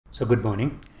So good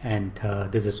morning, and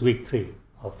this is week 3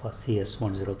 of CS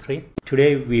 103.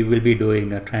 Today we will be doing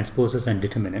transposes and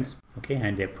determinants, okay,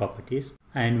 and their properties,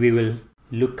 and we will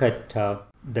look at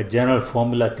the general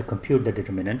formula to compute the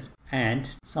determinants,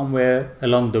 and somewhere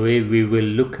along the way we will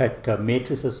look at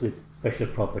matrices with special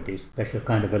properties, special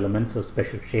kind of elements or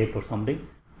special shape or something,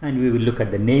 and we will look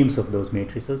at the names of those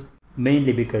matrices,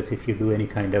 mainly because if you do any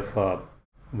kind of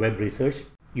web research,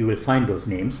 you will find those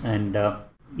names, and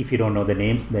if you don't know the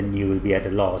names, then you will be at a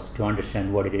loss to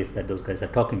understand what it is that those guys are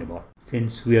talking about.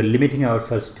 Since we are limiting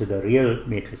ourselves to the real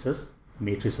matrices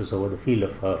over the field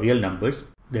of real numbers,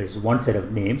 there is one set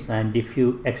of names, and if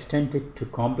you extend it to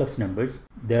complex numbers,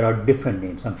 there are different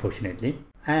names, unfortunately.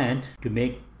 And to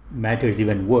make matters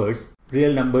even worse,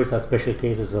 real numbers are special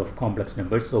cases of complex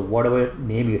numbers, so whatever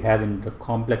name you have in the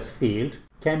complex field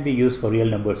can be used for real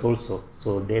numbers also.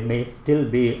 So there may still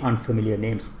be unfamiliar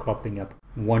names cropping up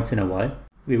once in a while.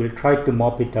 We will try to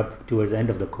mop it up towards the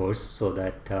end of the course so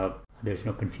that there's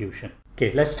no confusion.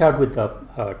 Okay, let's start with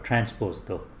the transpose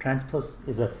though. Transpose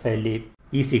is a fairly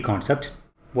easy concept.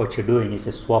 What you're doing is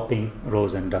just swapping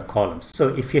rows and columns. So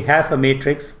if you have a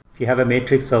matrix,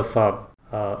 of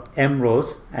m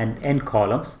rows and n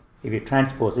columns, if you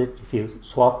transpose it, if you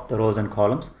swap the rows and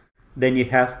columns, then you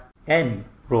have n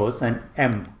rows and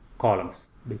m columns,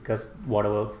 because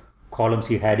whatever columns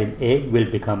you had in A will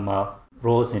become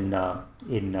rows in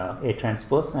A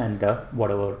transpose, and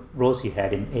whatever rows you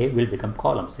had in A will become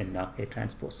columns in A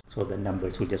transpose. So the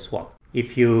numbers will just swap.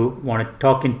 If you want to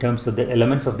talk in terms of the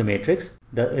elements of the matrix,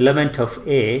 the element of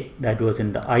A that was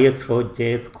in the ith row,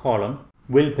 jth column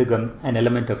will become an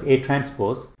element of A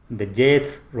transpose in the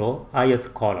jth row,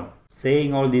 ith column.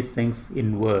 Saying all these things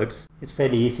in words, it's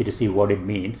fairly easy to see what it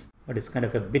means, but it's kind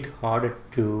of a bit harder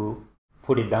to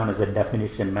put it down as a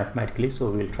definition mathematically, so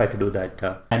we'll try to do that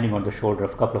standing on the shoulder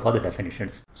of a couple of other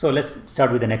definitions. So let's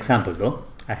start with an example though.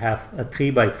 I have a 3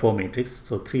 by 4 matrix,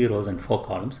 so 3 rows and 4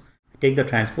 columns. Take the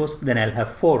transpose, then I'll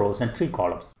have 4 rows and 3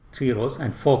 columns. 3 rows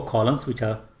and 4 columns which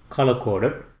are color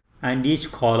coded, and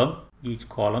each column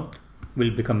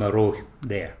will become a row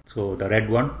there. So the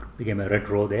red one became a red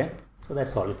row there. So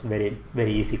that's all. It's a very,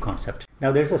 very easy concept.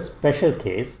 Now there's a special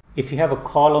case. If you have a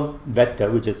column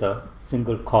vector, which is a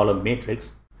single column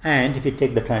matrix, and if you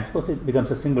take the transpose, it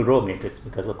becomes a single row matrix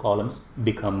because the columns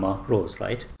become rows,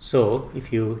 right? So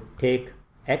if you take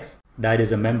X, that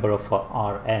is a member of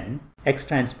Rn, X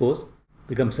transpose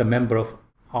becomes a member of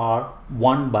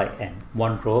R1 by n,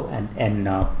 1 row and n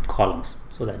columns.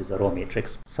 So that is a row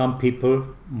matrix. Some people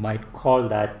might call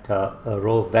that a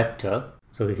row vector.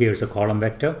 So here's a column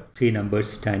vector, 3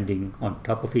 numbers standing on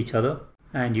top of each other,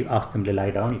 and you ask them to lie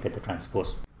down, you get the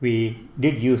transpose. We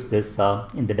did use this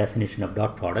in the definition of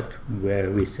dot product, where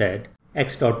we said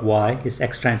x dot y is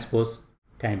x transpose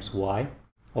times y,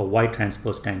 or y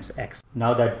transpose times x.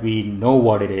 Now that we know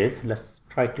what it is, let's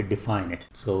try to define it.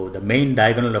 So the main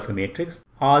diagonal of a matrix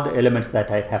are the elements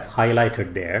that I have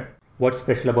highlighted there. What's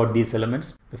special about these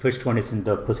elements? The first one is in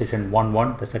the position 1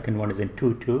 1, the second one is in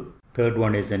 2 2, third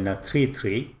one is in 3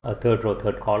 3, a third row,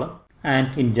 third column,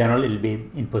 and in general it will be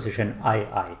in position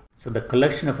I. So the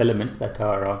collection of elements that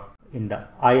are in the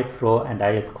ith row and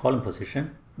ith column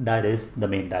position, that is the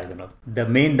main diagonal. The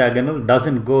main diagonal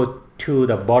doesn't go to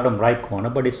the bottom right corner,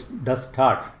 but it does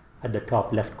start at the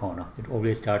top left corner. It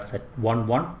always starts at 1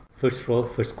 1, first row,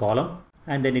 first column,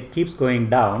 and then it keeps going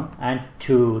down and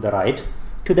to the right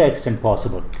to the extent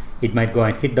possible. It might go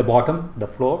and hit the bottom, the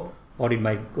floor, or it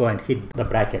might go and hit the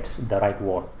bracket, the right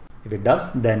wall. If it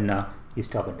does, then you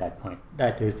stop at that point.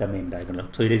 That is the main diagonal.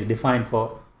 So it is defined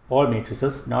for all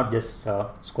matrices, not just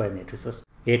square matrices.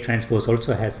 A transpose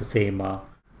also has the same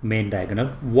main diagonal.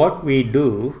 What we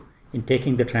do in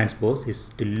taking the transpose is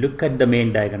to look at the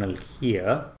main diagonal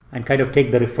here and kind of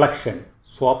take the reflection,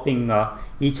 swapping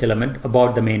each element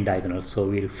about the main diagonal. So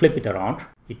we'll flip it around.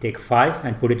 You take 5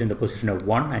 and put it in the position of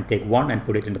 1, and take 1 and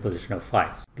put it in the position of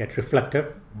 5. Get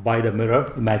reflected by the mirror,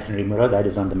 imaginary mirror that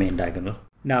is on the main diagonal.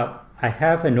 Now I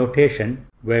have a notation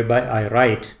whereby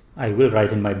I will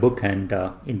write in my book and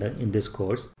in this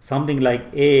course, something like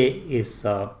A is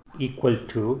equal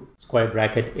to square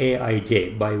bracket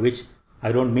Aij, by which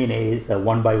I don't mean A is a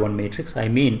 1 by 1 matrix. I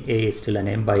mean A is still an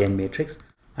m by n matrix,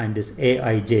 and this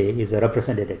Aij is a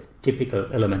representative, typical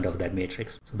element of that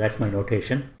matrix. So that's my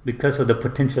notation. Because of the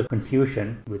potential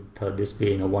confusion with this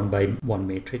being a 1 by 1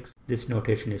 matrix, this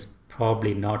notation is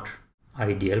probably not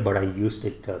ideal, but I used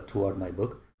it throughout my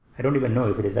book. I don't even know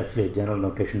if it is actually a general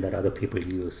notation that other people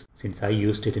use. Since I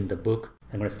used it in the book,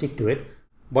 I'm going to stick to it.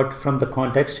 But from the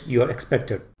context, you are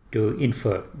expected to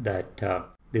infer that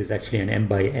this is actually an m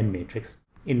by n matrix.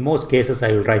 In most cases,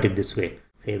 I will write it this way.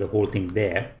 say the whole thing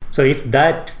there. So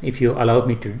if you allow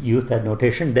me to use that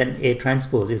notation, then A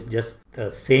transpose is just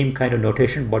the same kind of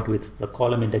notation but with the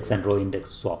column index and row index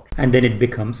swapped. And then it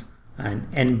becomes an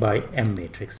n by m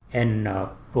matrix, n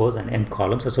rows and m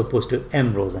columns as opposed to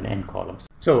m rows and n columns.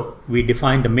 So we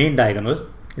define the main diagonal.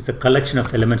 It's a collection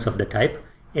of elements of the type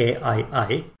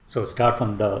AII. So start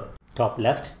from the top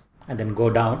left and then go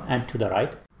down and to the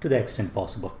right to the extent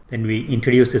possible. Then we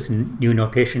introduce this new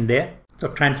notation there. So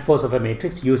transpose of a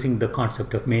matrix using the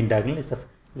concept of main diagonal is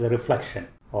a reflection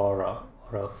or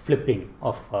a flipping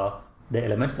of the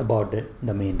elements about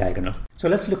the main diagonal. So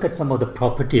let's look at some of the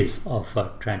properties of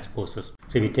transposes.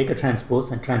 So we take a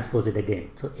transpose and transpose it again.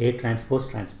 So A transpose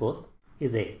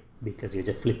is A, because you're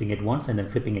just flipping it once and then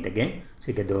flipping it again, so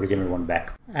you get the original one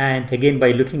back. And again,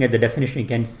 by looking at the definition, you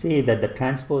can see that the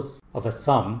transpose of a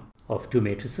sum of two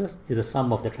matrices is the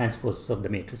sum of the transposes of the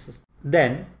matrices.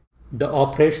 Then the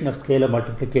operation of scalar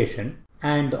multiplication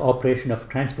and the operation of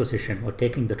transposition, or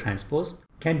taking the transpose,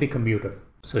 can be commuted.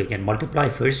 So you can multiply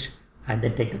first and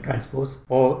then take the transpose,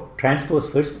 or transpose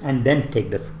first and then take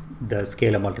the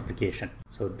scalar multiplication.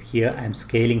 So here I'm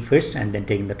scaling first and then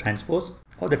taking the transpose,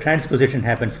 or the transposition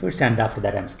happens first and after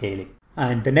that I'm scaling.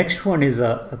 And the next one is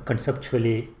a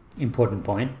conceptually important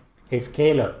point. A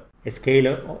scalar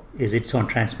is its own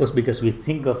transpose because we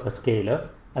think of a scalar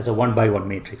as a 1 by 1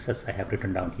 matrix, as I have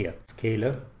written down here.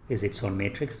 Scalar is its own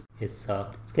matrix.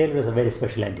 Scalar is a very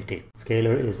special entity.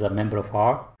 Scalar is a member of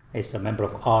R. It's a member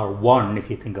of R1 if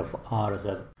you think of R as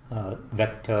a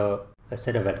vector, a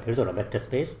set of vectors or a vector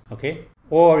space. Okay,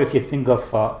 or if you think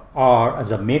of R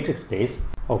as a matrix space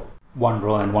of 1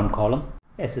 row and 1 column,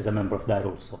 S is a member of that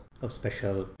also, a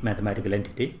special mathematical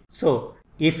entity. So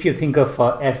if you think of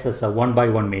S as a 1 by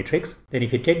 1 matrix, then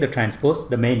if you take the transpose,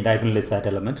 the main diagonal is that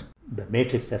element, the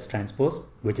matrix S transpose,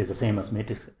 which is the same as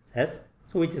matrix S,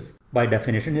 so which is by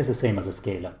definition is the same as a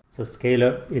scalar. So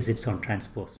scalar is its own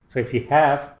transpose. So if you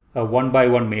have a 1 by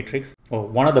 1 matrix, or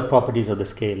one of the properties of the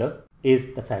scalar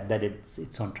is the fact that it's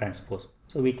its own transpose.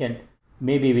 So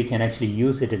maybe we can actually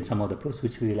use it in some of the proofs,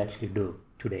 which we will actually do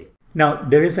today. Now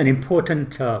there is an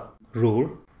important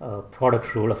rule,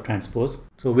 product rule of transpose,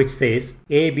 so which says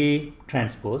AB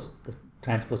transpose, the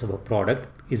transpose of a product,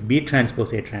 is B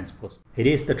transpose A transpose. It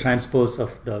is the transpose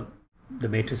of the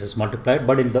matrices multiplied,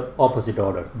 but in the opposite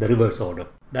order, the reverse order.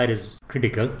 That is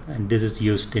critical, and this is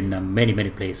used in many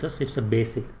places. It's a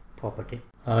basic property.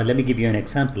 Let me give you an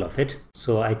example of it.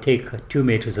 So I take two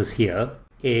matrices here.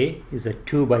 A is a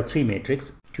 2 by 3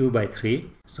 matrix, 2 by 3,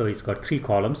 so it's got 3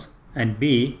 columns, and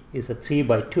B is a 3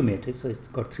 by 2 matrix, so it's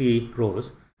got 3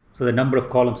 rows. So the number of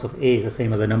columns of A is the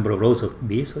same as the number of rows of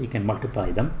B, so you can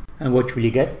multiply them. And what will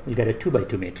you get? You'll get a 2 by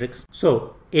 2 matrix.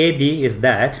 So AB is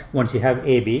that. Once you have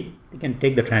AB, you can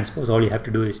take the transpose. All you have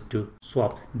to do is to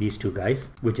swap these two guys,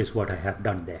 which is what I have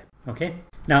done there. Okay.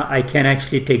 Now I can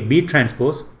actually take B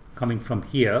transpose coming from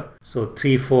here. So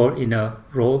 3, 4 in a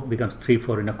row becomes 3,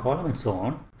 4 in a column, and so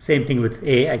on. Same thing with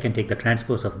A. I can take the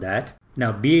transpose of that.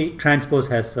 Now B transpose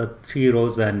has 3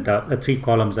 rows and 3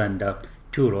 columns and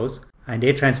 2 rows. And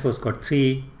A transpose got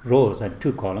 3 rows and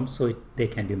 2 columns, so they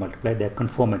can be multiplied. They are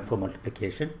conformant for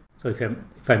multiplication. So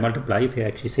if I multiply, if you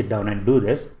actually sit down and do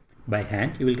this by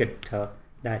hand, you will get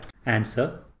that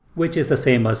answer, which is the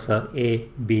same as A,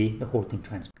 B, the whole thing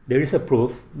transpose. There is a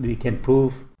proof. We can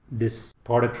prove this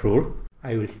product rule.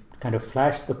 I will kind of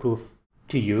flash the proof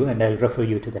to you, and I'll refer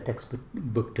you to the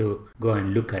textbook to go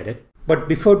and look at it. But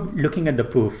before looking at the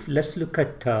proof, let's look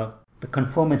at the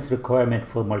conformance requirement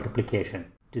for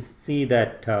multiplication, to see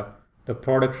that the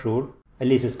product rule at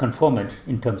least is conformant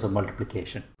in terms of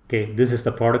multiplication. Okay, this is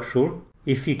the product rule.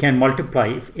 If you can multiply,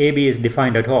 if AB is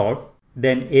defined at all,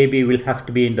 then AB will have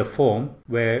to be in the form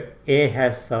where A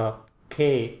has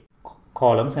K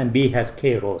columns and B has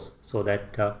K rows, so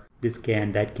that this K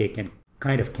and that K can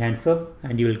kind of cancel,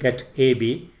 and you will get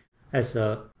AB as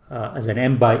an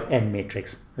m by n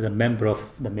matrix, as a member of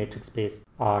the matrix space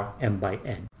R m by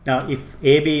n. Now if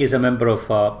AB is a member of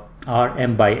R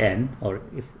m by n, or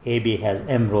if AB has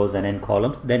m rows and n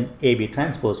columns, then AB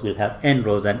transpose will have n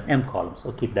rows and m columns,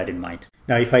 so keep that in mind.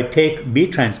 Now if I take B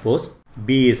transpose,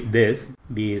 B is this,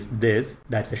 B is this,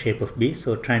 that's the shape of B,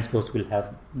 so transpose will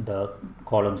have the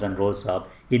columns and rows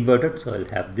inverted, so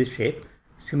it'll have this shape.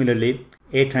 Similarly,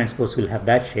 A transpose will have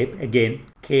that shape. Again,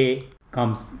 K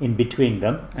comes in between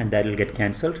them, and that will get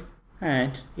cancelled.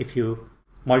 And if you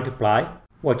multiply,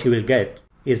 what you will get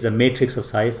is a matrix of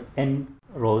size n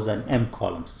rows and m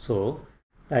columns. So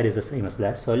that is the same as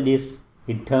that. So at least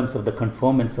in terms of the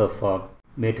conformance of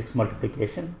matrix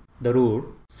multiplication, the rule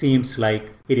seems like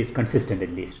it is consistent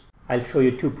at least. I'll show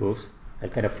you two proofs. I'll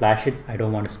kind of flash it. I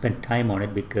don't want to spend time on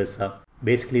it because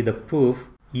basically the proof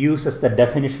uses the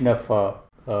definition of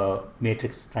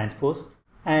matrix transpose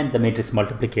and the matrix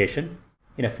multiplication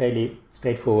in a fairly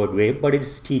straightforward way, but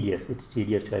it's tedious. It's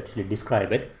tedious to actually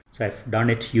describe it. So I've done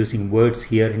it using words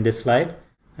here in this slide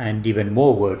and even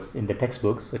more words in the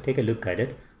textbook. So take a look at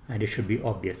it and it should be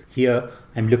obvious. Here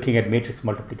I'm looking at matrix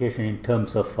multiplication in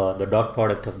terms of the dot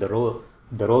product of the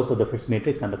rows of the first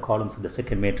matrix and the columns of the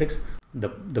second matrix. The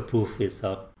proof is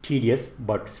tedious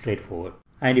but straightforward.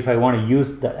 And if I want to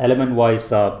use the element-wise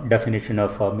definition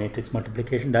of matrix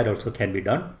multiplication, that also can be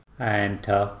done, and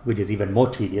which is even more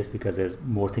tedious because there's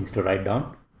more things to write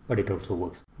down, but it also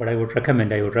works. But I would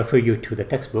refer you to the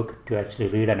textbook to actually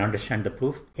read and understand the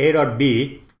proof. A dot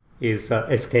B is a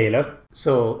scalar.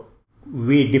 So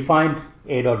we defined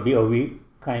A dot B, or we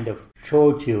kind of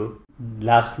showed you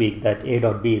last week that A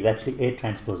dot B is actually A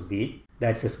transpose B.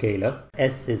 That's a scalar.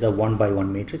 S is a 1 by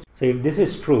 1 matrix. So if this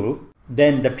is true,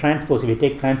 then the transpose, if we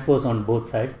take transpose on both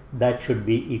sides, that should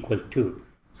be equal to.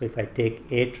 So if I take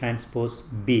A transpose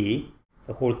B,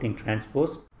 the whole thing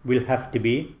transpose, will have to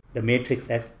be the matrix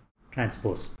S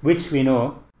transpose, which we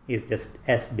know is just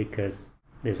S because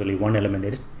there's only one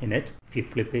element in it. If you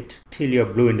flip it till you're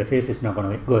blue in the face, it's not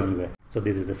going to go anywhere. So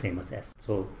this is the same as S.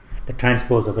 So the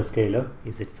transpose of a scalar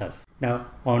is itself. Now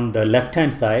on the left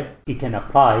hand side, we can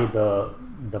apply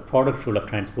the product rule of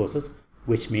transposes,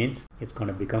 which means it's going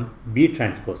to become B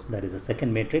transpose, that is the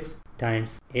second matrix,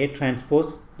 times A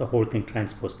transpose, the whole thing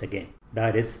transposed again.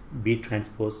 That is B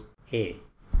transpose A.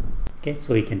 Okay,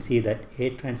 so you can see that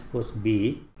A transpose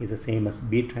B is the same as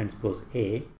B transpose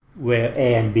A, where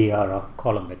A and B are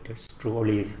column vectors. True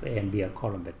only if A and B are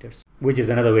column vectors, which is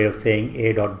another way of saying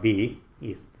A dot B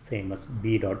is the same as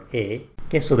B dot A.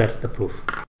 Okay, so that's the proof.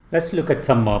 Let's look at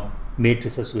some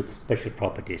matrices with special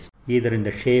properties, either in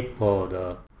the shape or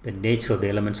the nature of the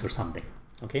elements or something.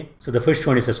 Okay, so the first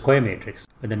one is a square matrix.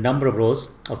 When the number of rows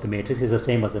of the matrix is the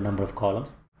same as the number of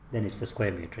columns, then it's a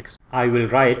square matrix. I will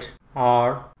write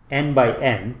R n by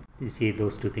n. You see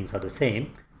those two things are the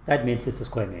same. That means it's a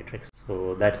square matrix.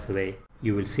 So that's the way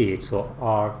you will see it. So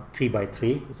R 3 by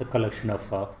 3 is a collection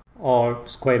of all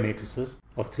square matrices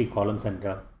of 3 columns and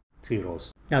 3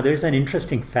 rows. Now there is an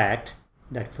interesting fact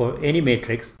that for any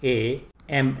matrix A,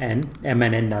 m and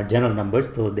n are general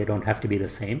numbers, though they don't have to be the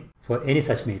same. For any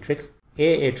such matrix,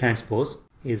 A transpose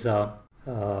is a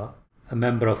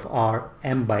member of R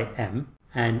m by m,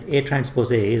 and A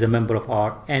transpose A is a member of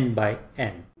R n by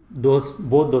n.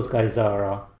 Both those guys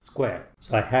are square.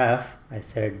 So I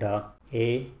said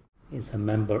A is a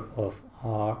member of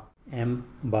R m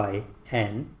by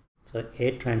n. So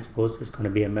A transpose is going to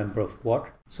be a member of what?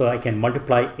 So I can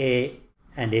multiply A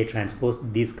and A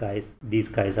transpose. These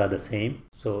guys are the same.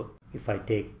 So if I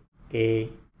take A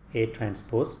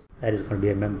transpose, that is going to be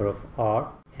a member of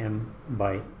R m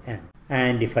by n.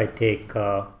 And if I take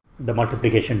the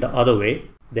multiplication the other way,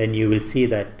 then you will see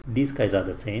that these guys are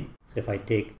the same. So if I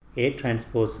take A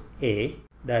transpose A,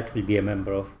 that will be a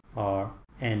member of R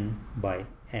n by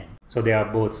n. So they are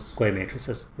both square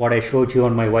matrices. What I showed you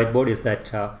on my whiteboard is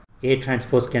that A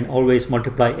transpose can always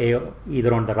multiply A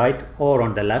either on the right or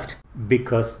on the left,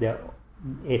 because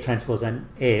A transpose and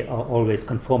A are always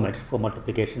conformant for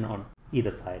multiplication on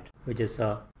either side, which is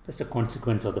just a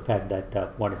consequence of the fact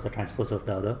that one is the transpose of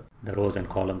the other. The rows and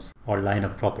columns all line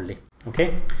up properly.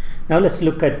 Okay, now let's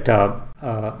look at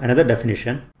another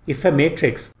definition. If a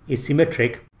matrix is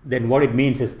symmetric, then what it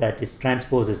means is that its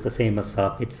transpose is the same as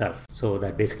itself. So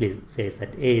that basically says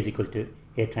that A is equal to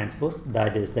A transpose.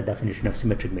 That is the definition of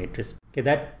symmetric matrix. Okay,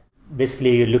 that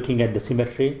basically you're looking at the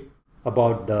symmetry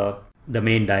about the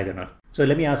main diagonal. So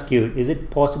let me ask you, is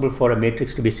it possible for a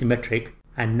matrix to be symmetric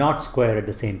and not square at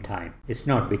the same time? It's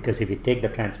not, because if you take the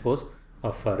transpose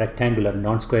of a rectangular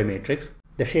non-square matrix,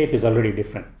 the shape is already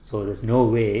different. So there's no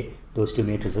way those two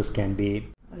matrices can be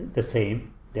the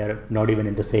same. They're not even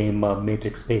in the same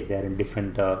matrix space. They're in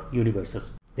different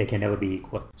universes. They can never be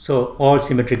equal. So all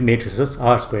symmetric matrices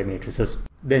are square matrices.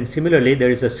 Then similarly,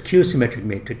 there is a skew symmetric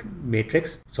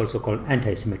matrix. It's also called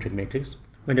anti-symmetric matrix,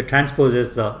 when the transpose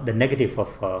is the negative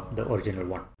of the original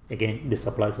one. Again, this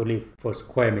applies only for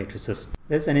square matrices.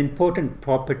 There's an important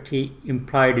property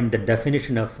implied in the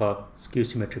definition of skew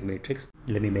symmetric matrix.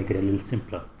 Let me make it a little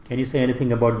simpler. Can you say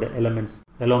anything about the elements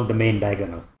along the main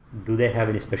diagonal? Do they have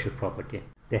any special property?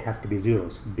 They have to be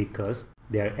zeros, because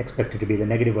they are expected to be the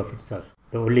negative of itself.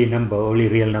 The only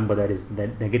real number that is the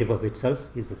negative of itself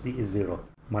is 0.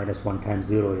 Minus 1 times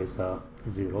 0 is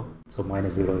 0. So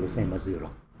minus 0 is the same as 0.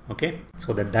 Okay,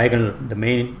 so the diagonal,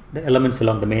 the elements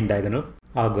along the main diagonal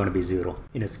are going to be 0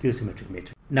 in a skew symmetric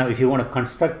matrix. Now, if you want to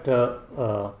construct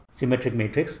a symmetric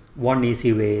matrix, one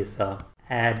easy way is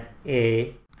add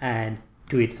A and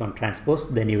to its own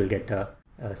transpose. Then you will get a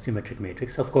symmetric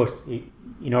matrix. Of course,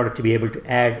 in order to be able to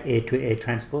add A to A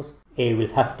transpose, A will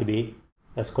have to be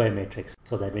a square matrix,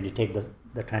 so that when you take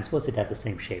the transpose, it has the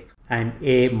same shape. And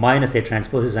A minus A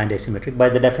transpose is anti-symmetric by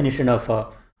the definition of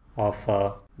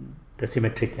the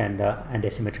symmetric and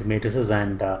asymmetric matrices,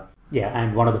 and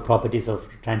and one of the properties of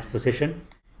transposition,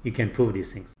 you can prove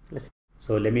these things.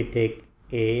 So let me take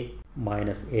A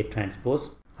minus A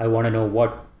transpose. I want to know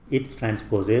what its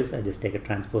transpose is. I just take a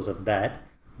transpose of that.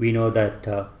 We know that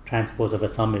transpose of a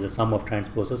sum is a sum of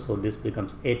transposes, so this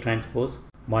becomes A transpose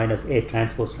minus A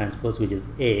transpose transpose, which is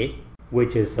A,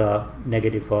 which is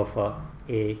negative of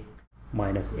A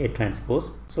minus A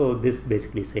transpose. So this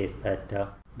basically says that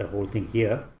the whole thing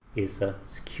here is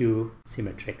skew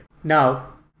symmetric.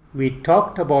 Now, we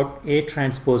talked about A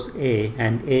transpose A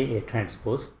and A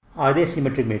transpose. Are they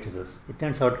symmetric matrices? It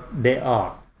turns out they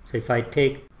are. So if I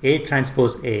take A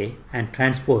transpose A and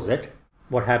transpose it,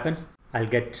 what happens? I'll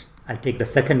take the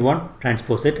second one,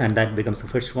 transpose it, and that becomes the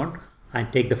first one,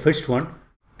 and take the first one,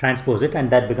 transpose it, and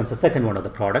that becomes the second one of the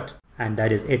product, and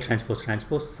that is A transpose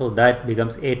transpose. So that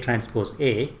becomes A transpose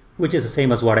A, which is the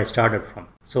same as what I started from.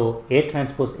 So A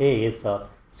transpose A is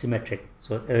symmetric.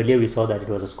 So earlier we saw that it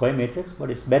was a square matrix, but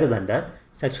it's better than that.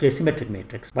 It's actually a symmetric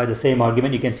matrix. By the same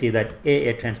argument, you can see that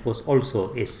A transpose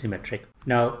also is symmetric.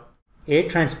 Now, A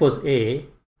transpose A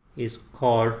is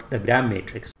called the Gram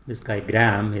matrix. This guy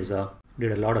Gram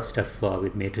did a lot of stuff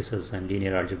with matrices and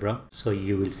linear algebra. So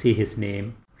you will see his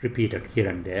name repeated here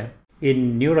and there.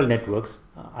 In neural networks,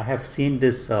 I have seen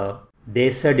this,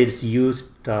 they said it's used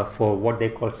for what they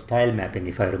call style mapping,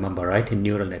 if I remember right, in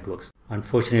neural networks.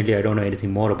 Unfortunately, I don't know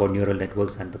anything more about neural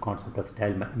networks and the concept of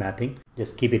style mapping.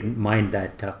 Just keep it in mind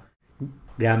that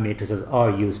Gram matrices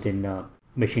are used in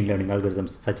machine learning algorithms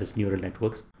such as neural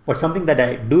networks. But something that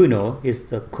I do know is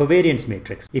the covariance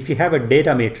matrix. If you have a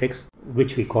data matrix,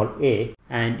 which we call A,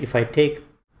 and if I take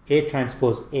A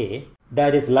transpose A,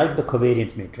 that is like the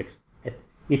covariance matrix.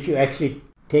 If you actually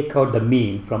take out the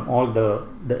mean from all the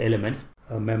elements,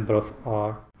 a member of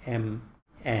R, M,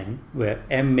 N, where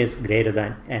M is greater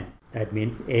than N. That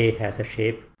means A has a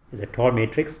shape, is a tall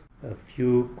matrix, a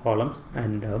few columns,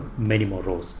 and many more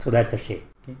rows. So that's the shape.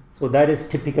 Okay? So that is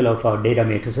typical of our data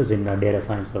matrices in data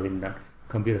science or in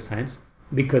computer science,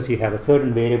 because you have a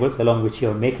certain variables along which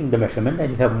you're making the measurement, and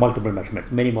you have multiple measurements,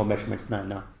 many more measurements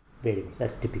than variables.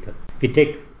 That's typical. If you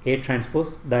take A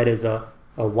transpose, that is a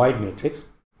wide matrix.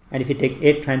 And if you take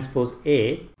A transpose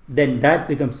A, then that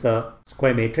becomes a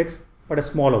square matrix, but a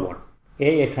smaller one.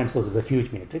 A transpose is a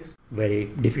huge matrix, very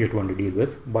difficult one to deal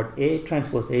with, but A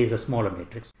transpose A is a smaller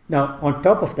matrix. Now, on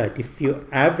top of that, if you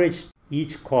average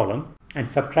each column and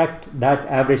subtract that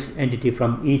average entity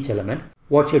from each element,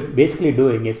 what you're basically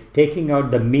doing is taking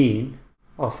out the mean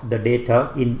of the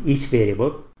data in each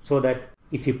variable, so that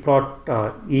if you plot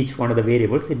each one of the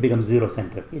variables, it becomes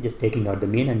zero-centered. You're just taking out the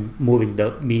mean and moving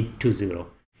the mean to zero.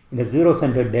 In the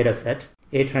zero-centered data set,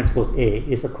 A transpose A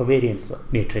is a covariance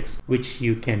matrix, which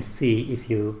you can see if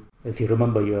you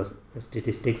remember your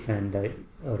statistics and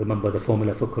remember the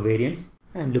formula for covariance,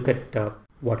 and look at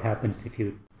what happens if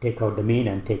you take out the mean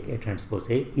and take A transpose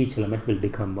A. Each element will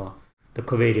become the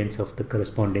covariance of the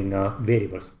corresponding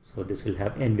variables. So this will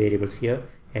have n variables here,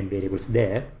 n variables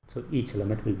there. So each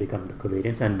element will become the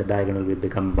covariance, and the diagonal will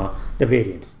become the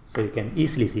variance. So you can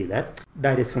easily see that.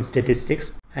 That is from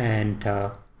statistics, and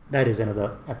that is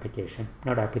another application.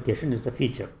 Not application, is a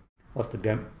feature of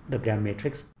the Gram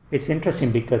matrix. It's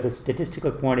interesting because a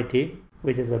statistical quantity,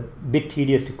 which is a bit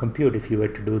tedious to compute if you were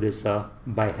to do this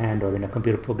by hand or in a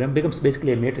computer program, becomes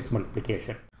basically a matrix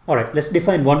multiplication. All right, let's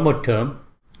define one more term,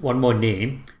 one more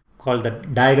name, called the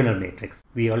diagonal matrix.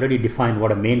 We already defined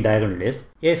what a main diagonal is.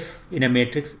 If in a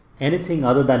matrix anything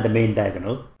other than the main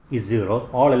diagonal is zero,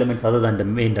 all elements other than the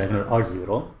main diagonal are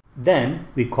zero, then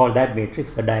we call that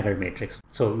matrix a diagonal matrix.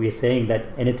 So we are saying that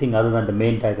anything other than the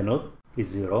main diagonal is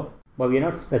zero, but we are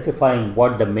not specifying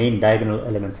what the main diagonal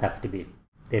elements have to be.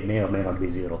 They may or may not be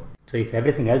zero. So if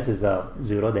everything else is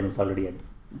zero, then it's already a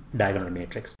diagonal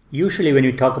matrix. Usually when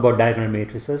we talk about diagonal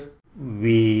matrices,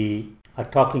 we are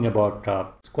talking about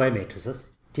square matrices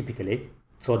typically,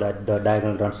 so that the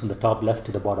diagonal runs from the top left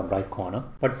to the bottom right corner.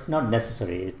 But it's not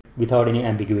necessary. Without any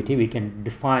ambiguity, we can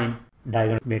define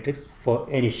diagonal matrix for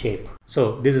any shape.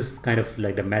 So this is kind of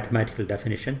like the mathematical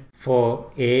definition.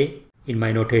 For A, in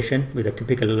my notation with a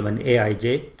typical element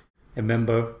Aij, a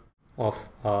member of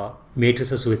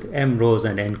matrices with m rows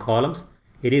and n columns,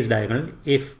 it is diagonal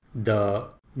if the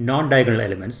non-diagonal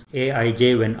elements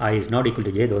Aij, when I is not equal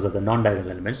to j, those are the non-diagonal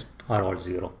elements, are all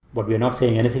zero. But we are not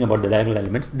saying anything about the diagonal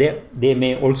elements. They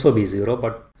may also be zero,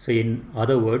 but so in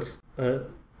other words, a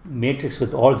matrix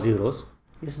with all zeros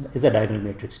is a diagonal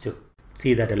matrix too.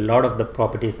 see that a lot of the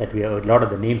properties that a lot of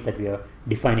the names that we are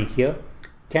defining here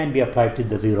can be applied to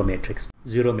the zero matrix.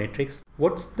 Zero matrix,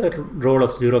 what's the role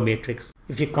of zero matrix?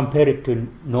 If you compare it to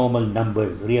normal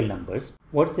numbers, real numbers,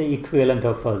 what's the equivalent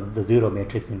of the zero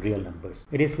matrix in real numbers?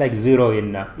 It is like zero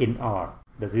in R.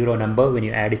 The zero number, when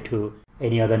you add it to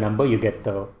any other number, you get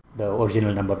the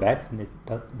original number back, and it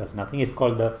does nothing. It's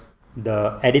called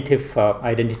the additive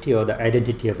identity, or the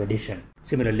identity of addition.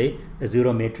 Similarly, a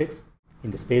zero matrix in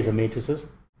the space of matrices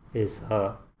is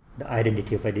the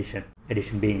identity of addition.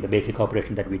 Addition being the basic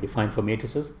operation that we define for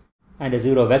matrices, and a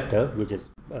zero vector, which is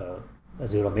a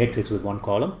zero matrix with one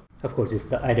column, of course, is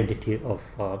the identity of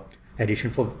addition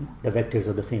for the vectors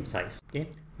of the same size. Okay,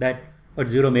 but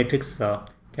zero matrix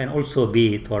can also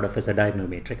be thought of as a diagonal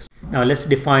matrix. Now let's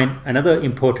define another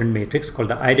important matrix called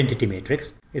the identity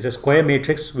matrix. It's a square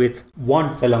matrix with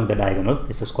ones along the diagonal.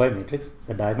 It's a square matrix. It's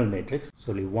a diagonal matrix.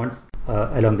 So only ones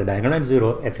along the diagonal and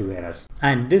zero everywhere else.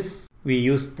 And this, we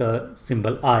use the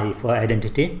symbol I for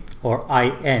identity, or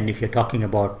IN if you're talking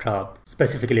about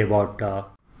specifically about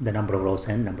the number of rows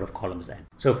n, number of columns n.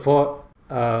 So for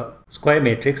square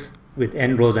matrix with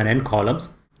n rows and n columns,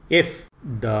 if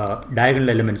the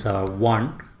diagonal elements are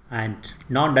 1 and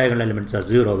non-diagonal elements are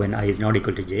 0 when I is not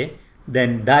equal to j,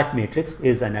 then that matrix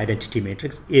is an identity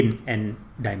matrix in n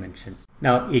dimensions.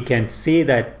 Now you can see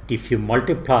that if you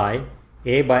multiply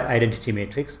A by identity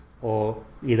matrix, or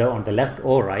either on the left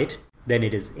or right, then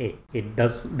it is A. It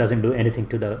doesn't do anything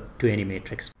to any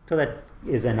matrix. So that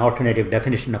is an alternative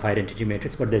definition of identity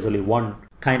matrix, but there's only one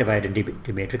kind of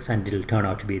identity matrix, and it will turn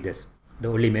out to be this. The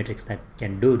only matrix that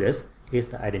can do this is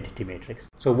the identity matrix.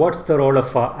 So what's the role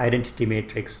of identity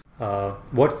matrix?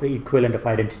 What's the equivalent of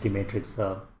identity matrix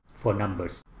for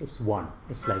numbers? It's 1.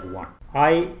 It's like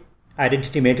 1.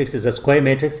 Identity matrix is a square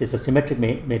matrix. It's a symmetric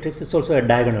matrix. It's also a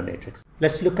diagonal matrix.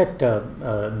 Let's look at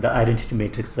the identity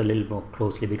matrix a little more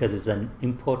closely, because it's an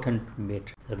important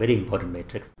matrix, a very important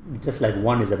matrix. Just like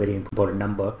 1 is a very important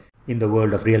number in the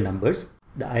world of real numbers,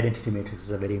 the identity matrix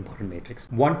is a very important matrix.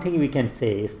 One thing we can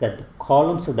say is that the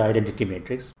columns of the identity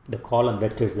matrix, the column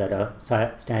vectors that are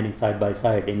standing side by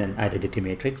side in an identity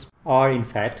matrix, are in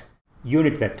fact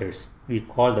unit vectors. We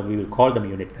will call them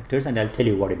unit vectors, and I'll tell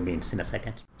you what it means in a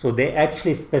second. So they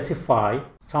actually specify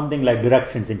something like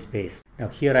directions in space. Now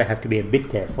here I have to be a bit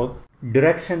careful.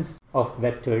 Directions of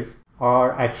vectors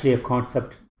are actually a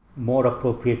concept more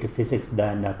appropriate to physics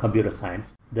than computer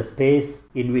science. The space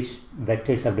in which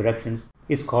vectors have directions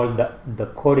is called the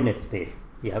coordinate space.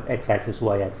 You have x-axis,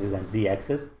 y-axis, and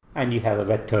z-axis, and you have a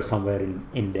vector somewhere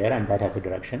in there, and that has a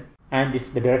direction. And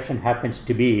if the direction happens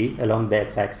to be along the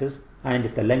x-axis, and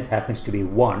if the length happens to be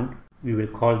 1, we will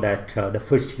call that the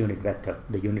first unit vector,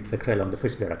 the unit vector along the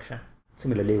first direction.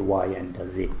 Similarly, y and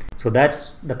z. So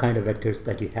that's the kind of vectors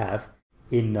that you have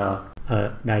in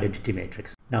an identity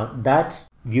matrix. Now that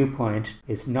viewpoint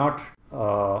is not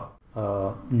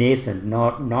nascent,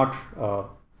 not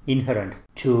inherent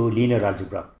to linear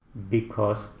algebra,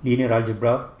 because linear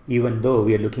algebra, even though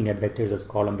we are looking at vectors as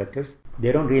column vectors,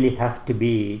 they don't really have to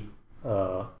be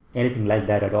anything like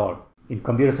that at all. In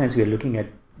computer science, we are looking at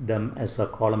them as a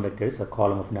column vectors, a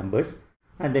column of numbers,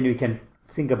 and then we can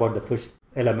think about the first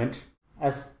element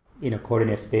as in a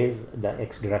coordinate space, the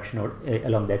x direction, or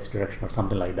along the x direction, or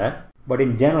something like that. But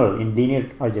in general, in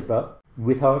linear algebra,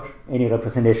 without any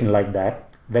representation like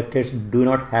that, vectors do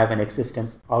not have an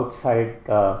existence outside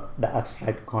the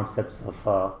abstract concepts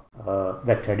of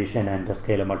vector addition and the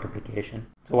scalar multiplication.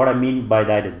 So what I mean by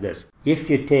that is this: if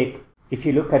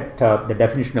you look at the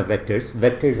definition of vectors,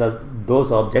 vectors are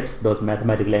those objects, those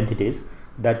mathematical entities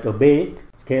that obey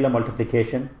scalar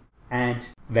multiplication and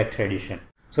vector addition.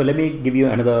 So let me give you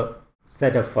another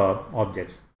set of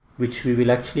objects, which we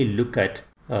will actually look at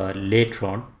later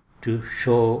on to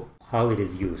show how it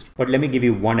is used. But let me give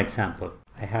you one example.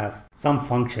 I have some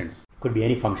functions, could be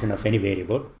any function of any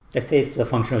variable. Let's say it's a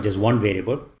function of just one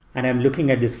variable, and I'm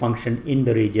looking at this function in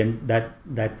the region that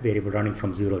variable running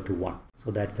from 0 to 1.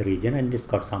 So that's the region, and it's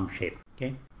got some shape.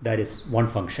 Okay, that is one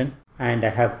function, and I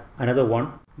have another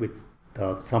one with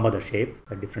some other shape,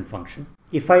 a different function.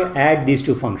 If I add these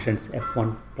two functions,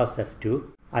 f1 plus f2,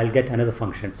 I'll get another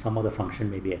function, some other function,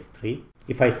 maybe f3.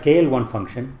 If I scale one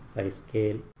function, if I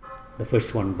scale the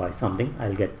first one by something,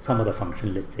 I'll get some other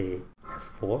function, let's say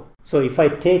f4. So if I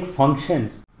take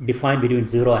functions defined between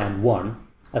 0 and 1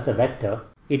 as a vector,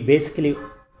 it basically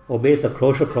obeys the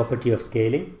closure property of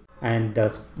scaling and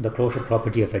the closure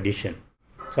property of addition.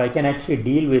 So I can actually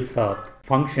deal with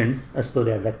functions as though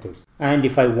they are vectors. And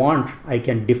if I want, I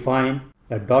can define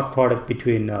a dot product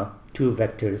between two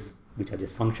vectors, which are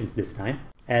just functions this time,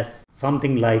 as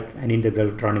something like an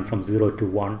integral running from 0 to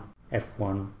 1,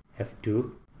 f1,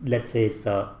 f2, let's say it's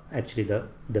actually the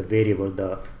variable,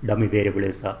 the dummy variable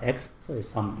is x, so it's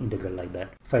some integral like that.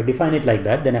 If I define it like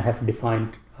that, then I have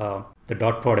defined the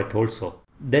dot product also.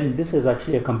 Then this is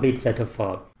actually a complete set of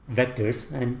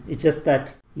vectors, and it's just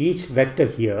that each vector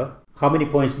here, how many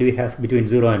points do you have between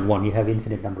 0 and 1? You have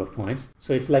infinite number of points,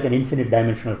 so it's like an infinite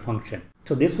dimensional function.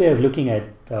 So this way of looking at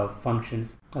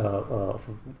functions,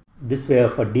 this way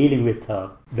of dealing with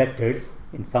vectors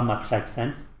in some abstract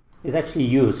sense is actually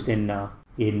used in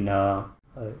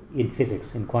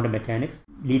physics, in quantum mechanics.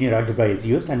 Linear algebra is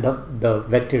used, and the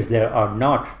vectors there are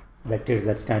not vectors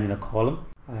that stand in a column.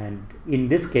 And in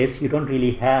this case, you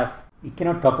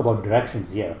cannot talk about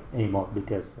directions here anymore,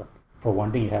 because for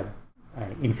one thing, you have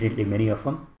infinitely many of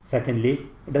them. Secondly,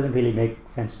 it doesn't really make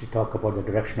sense to talk about the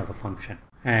direction of a function.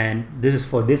 And this is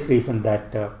for this reason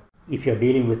that if you're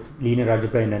dealing with linear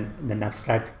algebra in an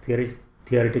abstract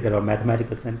theoretical or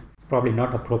mathematical sense, it's probably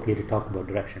not appropriate to talk about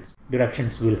directions.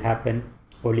 Directions will happen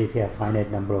only if you have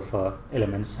finite number of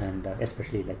elements, and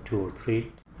especially like 2 or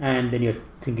 3. And then you're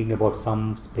thinking about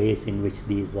some space in which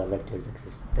these vectors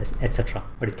exist, etc.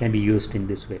 But it can be used in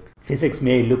this way. Physics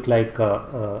may look like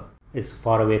is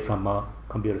far away from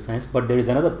computer science, but there is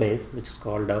another place which is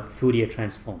called Fourier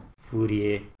transform,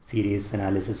 Fourier series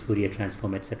analysis, Fourier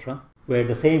transform, etc., where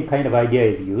the same kind of idea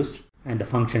is used, and the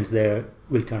functions there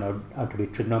will turn out to be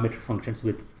trigonometric functions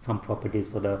with some properties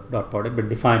for the dot product, but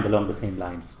defined along the same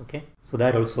lines. Okay, so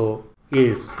that also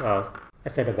is a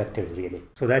set of vectors, really.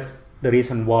 So that's the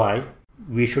reason why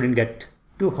we shouldn't get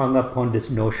too hung up on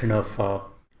this notion of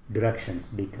directions,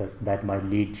 because that might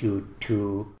lead you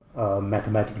to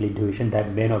mathematical intuition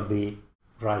that may not be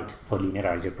right for linear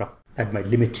algebra. That might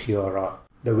limit your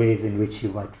the ways in which you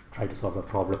might try to solve a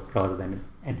problem rather than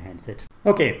enhance it.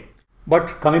 Okay, but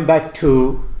coming back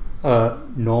to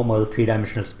normal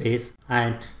three-dimensional space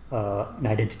and an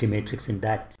identity matrix in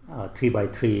that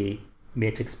 3x3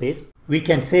 matrix space, we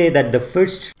can say that the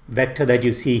first vector that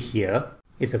you see here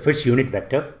is the first unit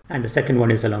vector, and the second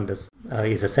one is along this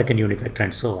is a second unit vector,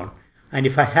 and so on. And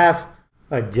if I have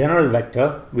a general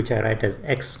vector which I write as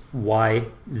x, y,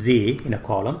 z in a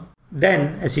column,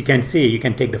 then as you can see, you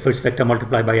can take the first vector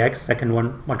multiplied by x, second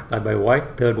one multiplied by y,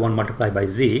 third one multiplied by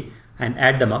z, and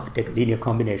add them up, take a linear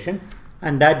combination,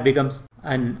 and that becomes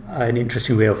an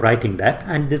interesting way of writing that.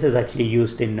 And this is actually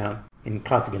used in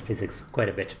classical physics quite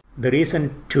a bit. The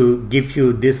reason to give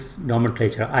you this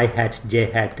nomenclature I hat,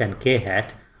 j hat, and k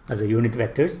hat as a unit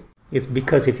vectors is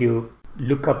because if you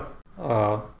look up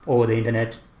over the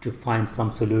internet to find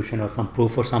some solution or some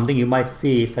proof or something, you might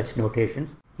see such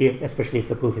notations, especially if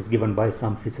the proof is given by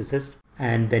some physicist,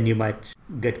 and then you might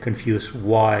get confused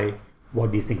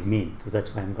what these things mean. So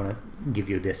that's why I'm going to give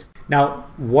you this. Now,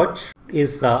 what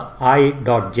is I hat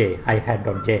dot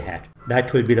j hat?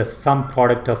 That will be the sum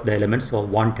product of the elements, so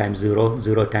 1 times 0,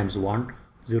 0 times 1,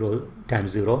 0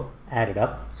 times 0 added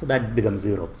up, so that becomes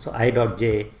 0. So I dot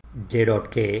j, j dot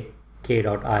k, k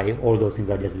dot I, all those things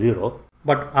are just 0.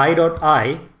 But I dot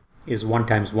I is 1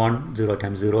 times 1, 0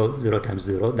 times 0, 0 times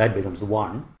 0, that becomes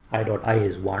 1. I dot I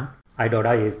is 1. I dot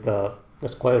I is the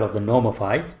square of the norm of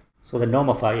I. So the norm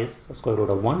of I is the square root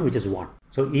of 1, which is 1.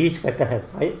 So each vector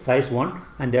has size 1,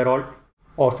 and they're all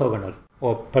orthogonal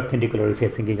or perpendicular if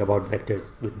you're thinking about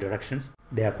vectors with directions.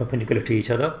 They are perpendicular to each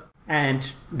other, and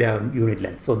they are unit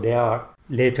length. So they are,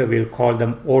 later we'll call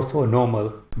them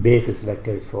orthonormal basis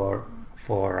vectors for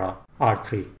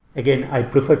R3. Again, I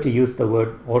prefer to use the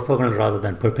word orthogonal rather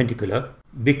than perpendicular,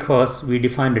 because we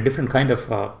defined a different kind of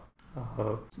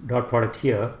dot product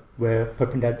here where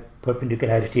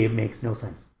perpendicularity makes no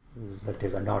sense. These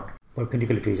vectors are not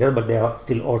perpendicular to each other, but they are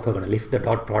still orthogonal. If the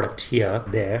dot product here,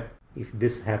 if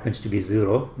this happens to be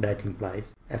 0, that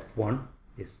implies F1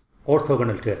 is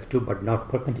orthogonal to F2 but not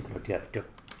perpendicular to F2.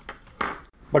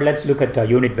 But let's look at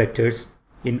unit vectors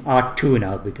in R2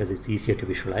 now, because it's easier to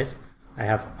visualize. I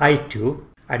have I2,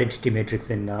 identity matrix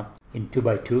in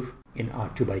 2x2 in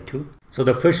R2x2. So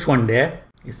the first one there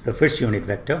is the first unit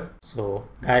vector. So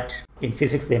that in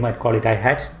physics they might call it I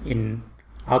hat. In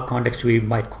our context we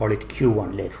might call it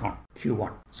Q1 later on.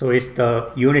 Q1. So it's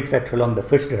the unit vector along the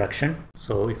first direction.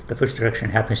 So if the first direction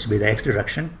happens to be the x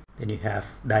direction, then you have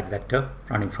that vector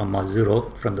running from 0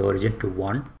 from the origin to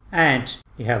 1. And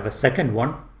you have a second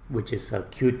one which is a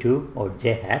Q2 or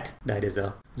j hat, that is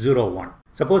a 0, 1.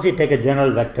 Suppose you take a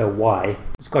general vector y.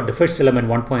 It's got the first element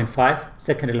 1.5,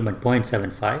 second element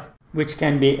 0.75, which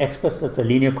can be expressed as a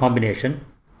linear combination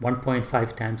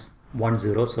 1.5 times 1,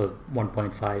 0, so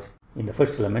 1.5 in the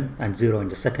first element and 0 in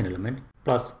the second element,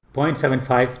 plus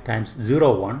 0.75 times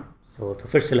 0, 1. So the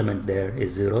first element there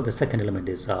is 0, the second element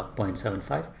is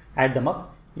 0.75. Add them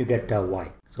up, you get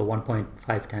y. So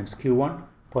 1.5 times q1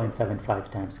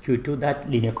 0.75 times q2. That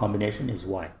linear combination is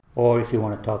y. Or if you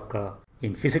want to talk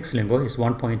in physics lingo, it's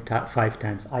 1.5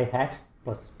 times I hat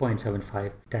plus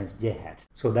 0.75 times j hat.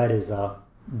 So that is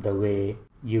the way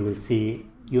you will see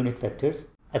unit vectors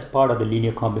as part of the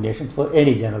linear combinations for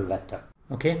any general vector.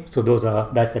 Okay, so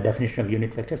that's the definition of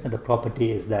unit vectors, and the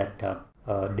property is that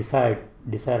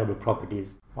desirable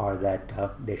properties are that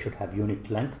they should have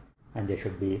unit length and they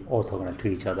should be orthogonal to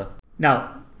each other.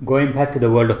 Now, going back to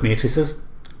the world of matrices,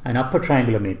 an upper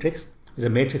triangular matrix is a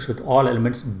matrix with all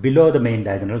elements below the main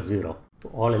diagonal 0.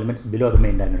 All elements below the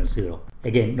main diagonal 0.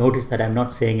 Again, notice that I'm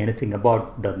not saying anything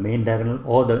about the main diagonal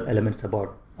or the elements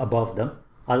above them,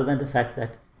 other than the fact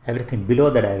that everything below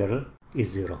the diagonal is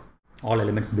 0. All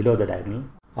elements below the diagonal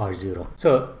are 0.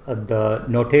 So the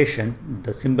notation,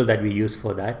 the symbol that we use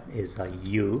for that is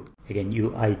U, again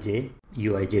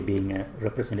Uij being a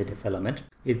representative element.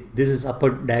 This is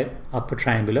upper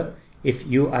triangular if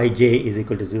Uij is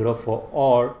equal to 0 for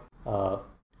all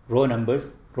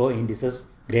row indices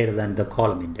greater than the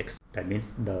column index. That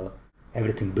means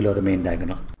everything below the main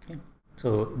diagonal. Okay.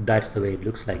 So that's the way it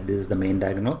looks like. This is the main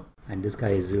diagonal and this guy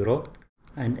is 0,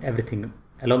 and everything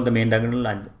along the main diagonal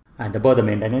and above the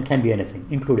main diagonal can be anything,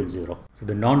 including 0. So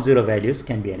the non-zero values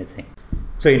can be anything.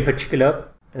 So in particular,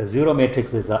 a 0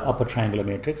 matrix is an upper triangular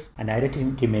matrix, an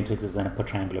identity matrix is an upper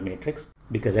triangular matrix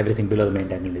because everything below the main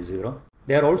diagonal is 0.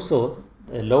 There are also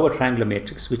a lower triangular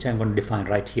matrix, which I'm going to define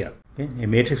right here. Okay? A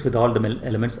matrix with all the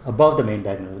elements above the main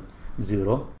diagonal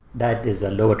 0, that is a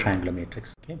lower triangular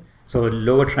matrix. Okay? So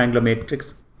lower triangular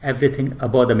matrix, everything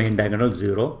above the main diagonal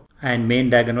 0, and main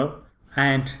diagonal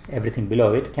and everything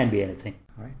below it can be anything.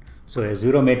 All right? So a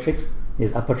 0 matrix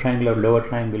is upper triangular, lower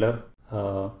triangular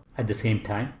at the same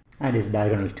time and is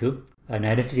diagonal too. An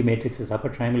identity matrix is upper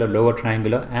triangular, lower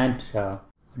triangular and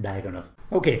diagonal.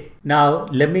 Okay, now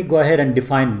let me go ahead and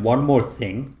define one more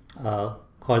thing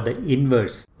called the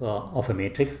inverse of a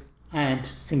matrix and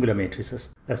singular matrices.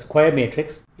 A square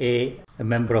matrix, a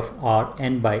member of R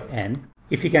n by n.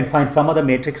 If you can find some other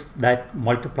matrix that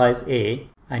multiplies A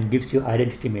and gives you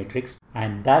identity matrix,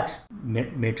 and that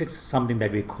matrix is something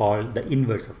that we call the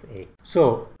inverse of A.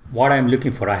 So what I'm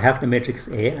looking for, I have the matrix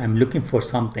A, I'm looking for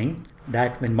something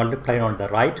that when multiplied on the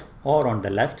right or on the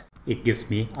left, it gives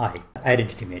me I,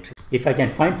 identity matrix. If I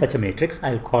can find such a matrix,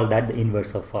 I'll call that the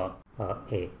inverse of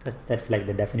A. That's like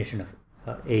the definition of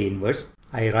A inverse.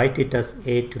 I write it as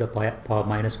A to the power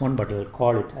minus 1, but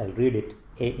I'll read it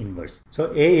A inverse.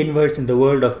 So A inverse in the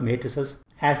world of matrices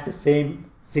has the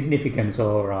same significance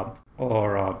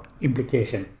or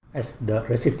implication as the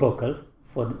reciprocal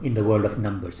in the world of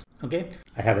numbers. Okay,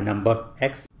 I have a number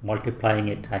x, multiplying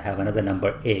it, I have another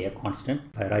number A, a constant.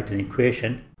 If I write an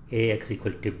equation, Ax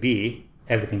equal to B,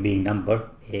 everything being number,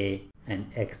 A and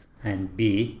X and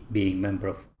B being member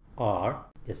of R,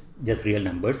 just real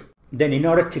numbers. Then in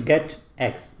order to get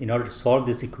X, in order to solve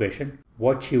this equation,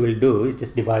 what you will do is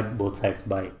just divide both sides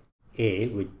by A,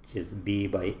 which is B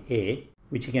by A,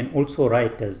 which you can also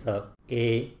write as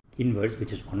A inverse,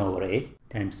 which is 1 over A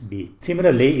times B.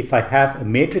 Similarly, if I have a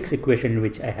matrix equation in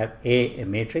which I have A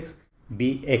matrix,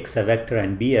 B x a vector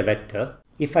and B a vector,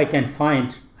 if I can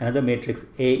find another matrix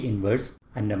A inverse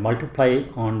and multiply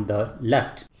on the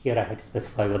left, here I have to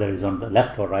specify whether it's on the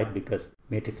left or right because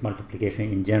matrix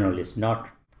multiplication in general is not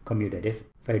commutative.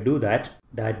 If I do that,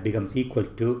 that becomes equal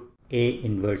to A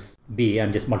inverse B.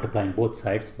 I'm just multiplying both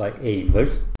sides by A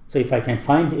inverse. So if I can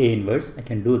find A inverse, I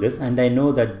can do this, and I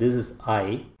know that this is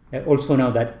I. I also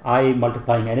know that I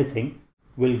multiplying anything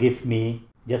will give me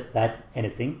just that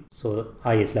anything. So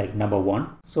I is like number 1.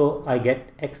 So I get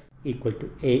X equal to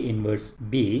A inverse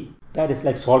B. That is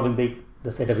like solving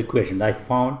the set of equations. I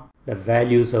found the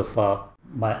values of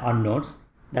my unknowns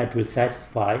that will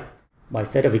satisfy my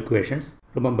set of equations.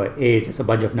 Remember, A is just a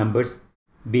bunch of numbers,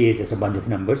 B is just a bunch of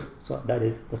numbers. So that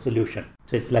is the solution.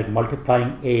 So it's like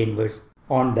multiplying A inverse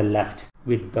on the left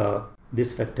with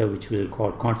this vector, which we'll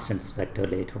call constants vector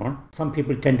later on. Some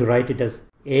people tend to write it as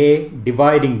A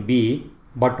dividing B,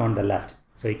 but on the left.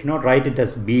 So you cannot write it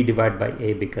as B divided by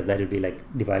A because that will be like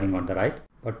dividing on the right.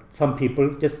 But some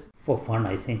people, just for fun,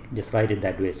 I think, just write it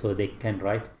that way. So they can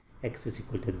write X is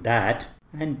equal to that.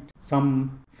 And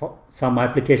some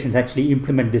applications actually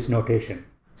implement this notation.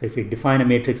 So if you define a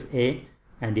matrix A,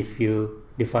 and if you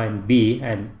define B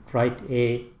and write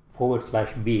A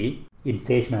 / B in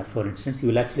SageMath, for instance, you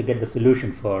will actually get the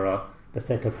solution for the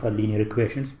set of linear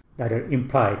equations that are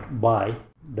implied by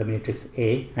the matrix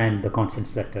A and the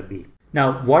constants vector B.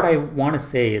 Now, what I want to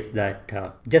say is that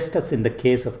just as in the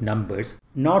case of numbers,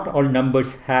 not all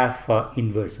numbers have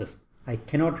inverses. I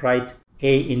cannot write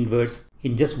A inverse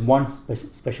in just one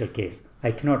special case.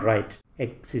 I cannot write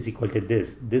X is equal to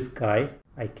this guy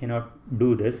I cannot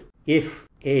do this if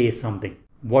A is something.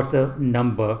 What's the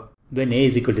number when A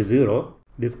is equal to 0?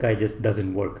 This guy just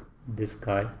doesn't work. This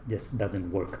guy just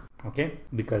doesn't work, okay,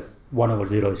 because 1 over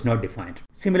 0 is not defined.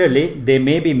 Similarly, there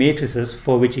may be matrices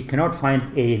for which you cannot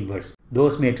find A inverse.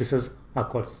 Those matrices are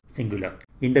called singular.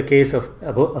 In the case of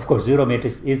course, 0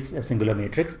 matrix is a singular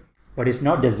matrix, but it's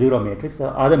not just 0 matrix. There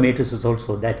are other matrices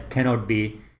also that cannot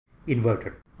be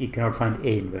inverted. You cannot find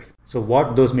A inverse. So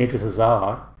what those matrices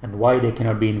are and why they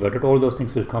cannot be inverted, all those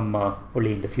things will come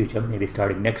only in the future, maybe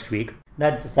starting next week.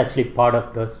 That's actually part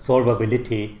of the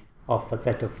solvability of a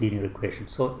set of linear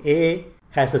equations. So A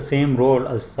has the same role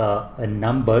as a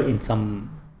number in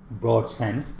some broad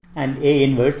sense, and A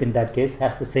inverse in that case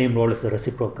has the same role as the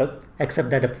reciprocal, except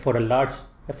that for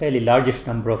a fairly largish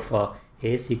number of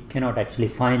A's, you cannot actually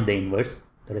find the inverse,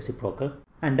 the reciprocal.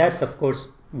 And that's of course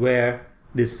where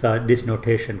this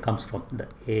notation comes from, the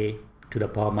A to the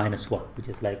power minus 1, which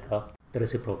is like the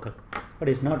reciprocal. But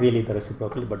it's not really the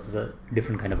reciprocal, but it's a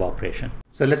different kind of operation.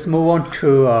 So let's move on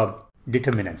to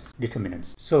determinants.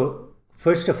 So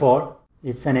first of all,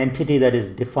 it's an entity that is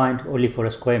defined only for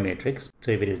a square matrix.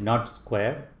 So if it is not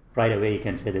square, right away you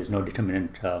can say there's no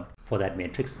determinant for that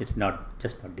matrix. It's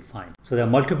just not defined. So there are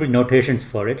multiple notations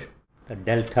for it, the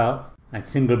delta and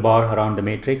single bar around the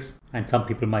matrix, and some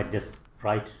people might just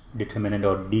write determinant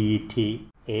or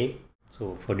DTA,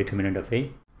 so for determinant of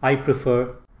A. I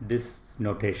prefer this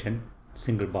notation,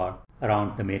 single bar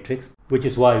around the matrix, which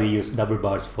is why we use double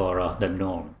bars for the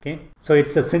norm. Okay, so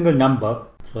it's a single number.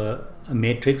 So a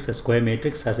matrix, a square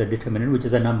matrix, has a determinant which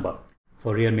is a number.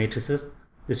 For real matrices,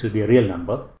 this will be a real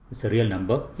number. It's a real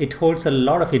number. It holds a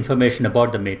lot of information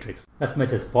about the matrix, as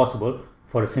much as possible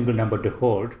for a single number to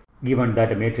hold. Given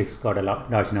that a matrix got a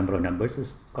large number of numbers,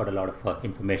 it's got a lot of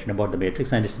information about the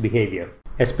matrix and its behavior,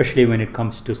 especially when it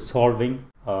comes to solving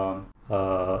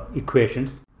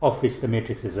equations of which the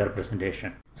matrix is a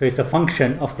representation. So it's a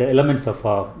function of the elements of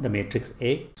the matrix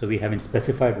A. So we haven't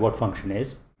specified what function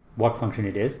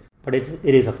it is, but it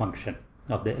is a function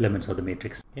of the elements of the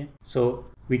matrix. Okay? So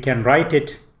we can write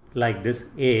it like this: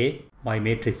 A by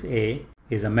matrix A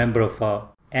is a member of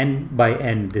n by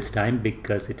n this time,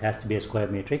 because it has to be a square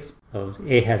matrix. So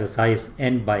A has a size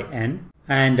n by n,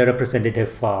 and the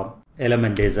representative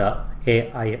element is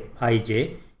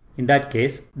Aij. In that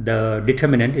case, the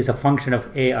determinant is a function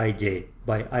of Aij.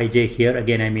 By Ij here,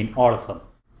 again I mean all of them,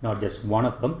 not just one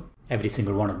of them, every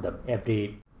single one of them,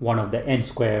 every one of the n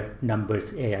square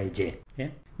numbers Aij.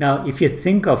 Okay? Now if you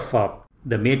think of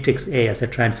the matrix A as a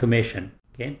transformation,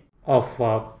 okay, of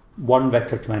one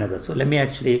vector to another. So let me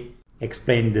actually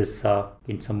explain this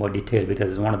in some more detail,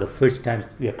 because it's one of the first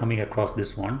times we are coming across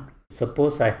this one.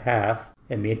 Suppose I have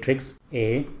a matrix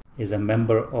A is a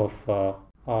member of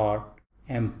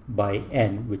Rm by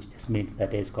n, which just means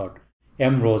that A's got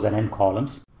m rows and n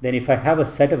columns. Then if I have a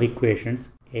set of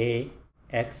equations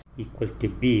Ax equal to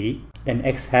b, then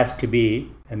x has to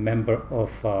be a member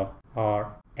of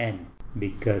Rn,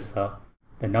 because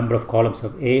the number of columns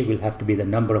of A will have to be the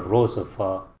number of rows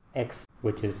of x,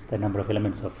 which is the number of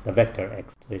elements of the vector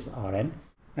x, so it's Rn,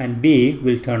 and B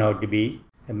will turn out to be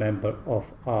a member of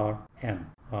Rm.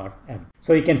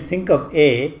 So you can think of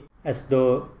A as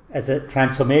a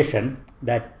transformation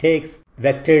that takes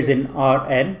vectors in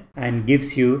Rn and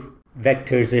gives you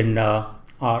vectors in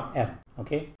Rm.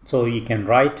 Okay, so you can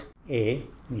write A,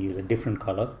 use a different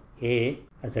color, A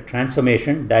as a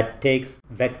transformation that takes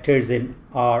vectors in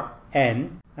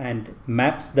Rn and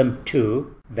maps them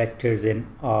to vectors in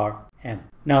Rm.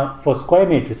 Now for square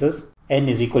matrices, n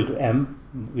is equal to m,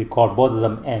 we call both of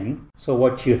them n. So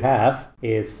what you have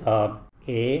is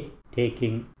A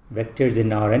taking vectors in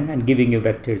Rn and giving you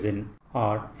vectors in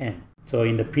Rn. So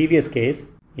in the previous case,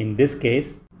 in this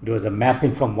case, it was a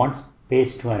mapping from one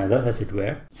space to another, as it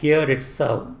were. Here it's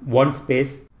one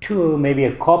space to maybe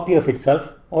a copy of itself,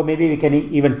 or maybe we can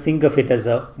even think of it as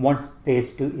a one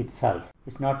space to itself.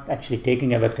 It's not actually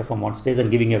taking a vector from one space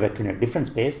and giving a vector in a different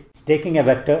space. It's taking a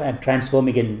vector and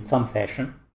transforming it in some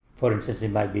fashion. For instance,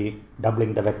 it might be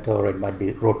doubling the vector, or it might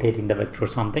be rotating the vector or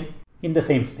something in the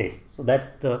same space. So that's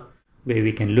the way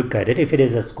we can look at it if it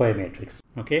is a square matrix.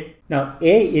 Okay. Now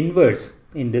A inverse,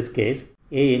 in this case,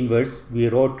 A inverse, we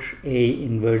wrote A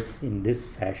inverse in this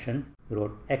fashion. We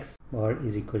wrote x bar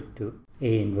is equal to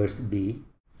A inverse B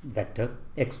vector.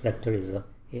 X vector is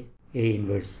A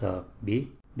inverse B.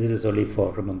 This is only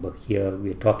for, remember here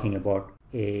we are talking about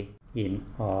A in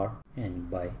R n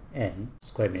by n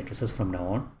square matrices from now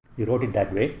on. We wrote it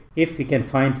that way. If we can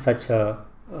find such an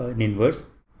inverse,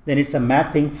 then it's a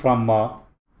mapping from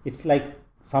it's like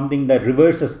something that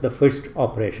reverses the first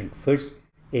operation. First,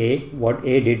 what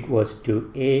A did was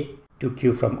to A took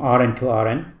you from Rn to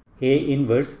Rn. A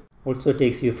inverse also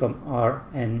takes you from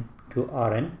Rn to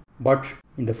Rn. But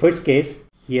in the first case,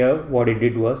 here what it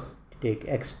did was to take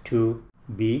x to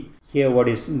b. Here what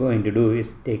it's going to do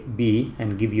is take b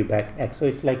and give you back x. So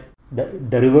it's like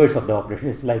the reverse of the operation.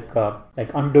 It's like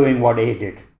undoing what A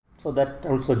did. So that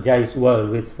also jives well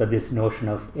with this notion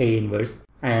of A inverse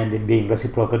and it being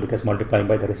reciprocal, because multiplying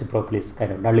by the reciprocal is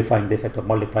kind of nullifying the effect of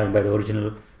multiplying by the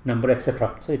original number,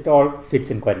 etc. So it all fits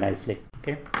in quite nicely.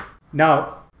 Okay.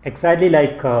 Now, exactly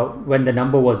like when the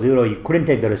number was 0, you couldn't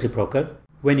take the reciprocal.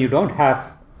 When you don't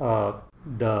have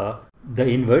the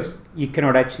inverse, you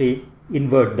cannot actually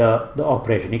invert the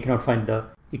operation. You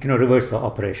cannot reverse the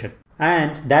operation.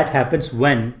 And that happens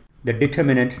when the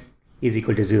determinant is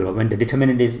equal to 0. When the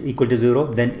determinant is equal to 0,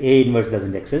 then A inverse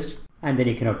doesn't exist, and then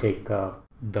you cannot take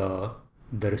the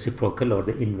reciprocal or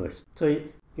the inverse. So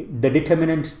the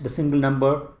determinant, the single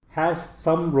number, has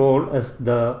some role as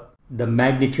the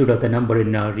magnitude of the number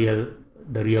in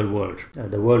the real world,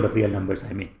 the world of real numbers,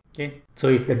 I mean. Okay. So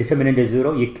if the determinant is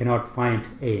 0, you cannot find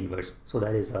A inverse. So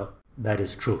that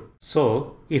is true.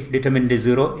 So if determinant is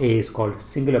 0, A is called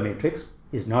singular matrix,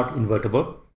 is not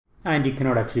invertible, and you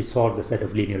cannot actually solve the set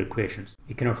of linear equations.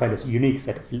 You cannot find a unique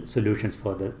set of solutions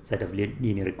for the set of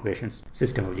linear equations,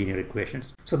 system of linear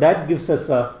equations. So that gives us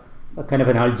a kind of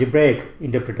an algebraic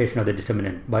interpretation of the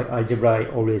determinant. By algebra, I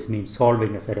always mean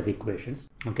solving a set of equations.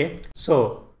 Okay.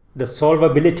 So the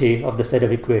solvability of the set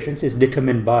of equations is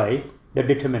determined by the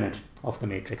determinant of the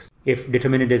matrix. If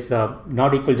determinant is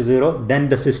not equal to 0, then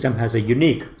the system has a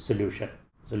unique solution.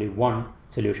 There's only one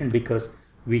solution because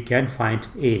we can find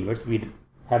A inverse. We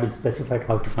haven't specified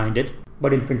how to find it,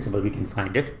 but in principle we can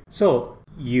find it. So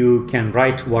you can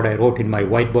write what I wrote in my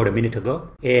whiteboard a minute ago.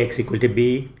 Ax equal to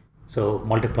b. So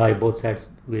multiply both sides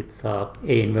with A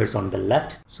inverse on the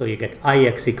left. So you get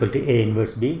Ix equal to A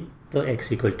inverse b. So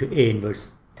x equal to A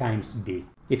inverse times b,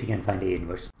 if you can find A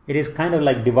inverse. It is kind of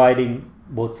like dividing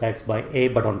both sides by A,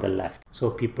 but on the left. So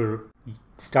people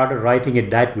started writing it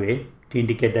that way to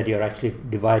indicate that you're actually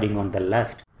dividing on the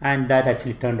left. And that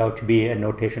actually turned out to be a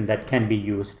notation that can be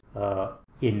used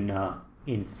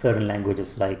in certain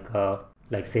languages like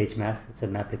SageMath,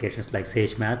 certain applications like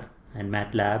SageMath and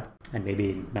MATLAB, and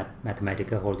maybe in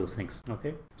Mathematica, all those things.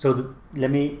 Okay. So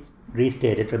let me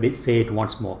restate it a bit, say it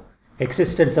once more.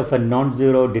 Existence of a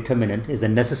non-zero determinant is the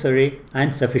necessary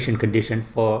and sufficient condition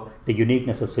for the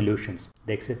uniqueness of solutions.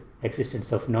 The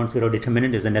existence of non-zero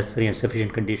determinant is a necessary and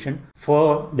sufficient condition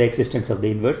for the existence of the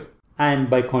inverse, and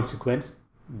by consequence,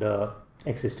 the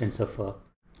existence of a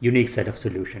unique set of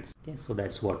solutions. Okay, so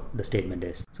that's what the statement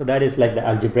is. So that is like the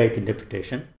algebraic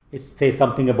interpretation. It says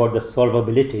something about the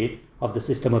solvability of the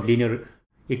system of linear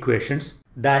equations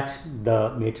that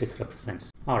the matrix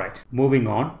represents. All right, moving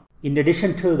on. In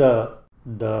addition to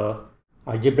the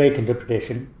algebraic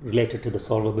interpretation related to the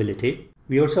solvability,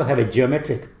 we also have a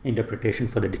geometric interpretation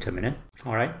for the determinant.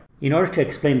 All right. In order to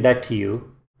explain that to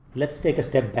you, let's take a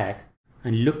step back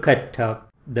and look at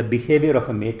the behavior of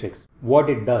a matrix,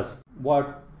 what it does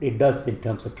in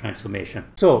terms of transformation.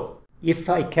 So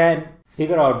if I can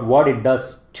figure out what it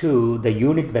does to the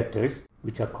unit vectors,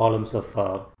 which are columns of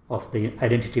the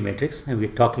identity matrix, and we're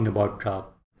talking about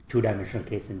two-dimensional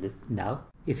case now.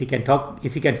 If you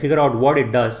can figure out what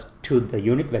it does to the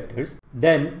unit vectors,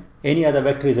 then any other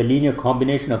vector is a linear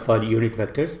combination of our unit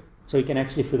vectors. So you can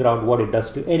actually figure out what it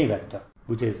does to any vector,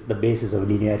 which is the basis of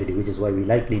linearity, which is why we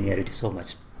like linearity so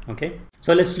much. Okay.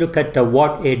 So let's look at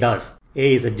what A does.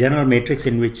 A is a general matrix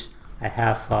in which I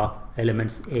have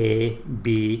elements A,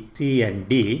 B, C, and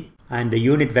D. And the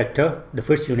unit vector, the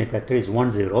first unit vector is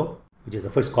 1, 0, which is the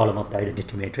first column of the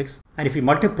identity matrix. And if we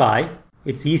multiply,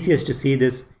 it's easiest to see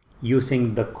this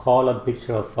using the column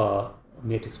picture of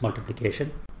matrix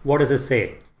multiplication. What does it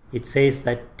say? It says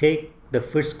that take the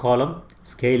first column,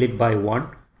 scale it by 1,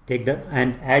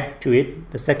 and add to it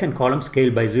the second column,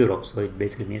 scale by 0. So it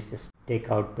basically means just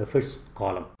take out the first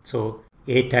column. So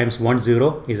A times 1,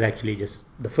 0 is actually just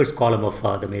the first column of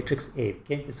the matrix A.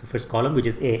 Okay, it's the first column, which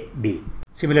is A, B.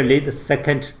 Similarly, the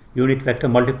second unit vector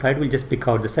multiplied will just pick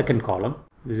out the second column.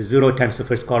 This is 0 times the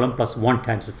first column plus 1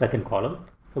 times the second column,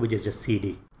 so which is just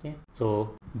CD. Okay.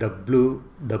 So the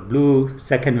blue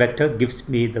second vector gives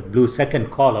me the blue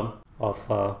second column of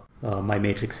my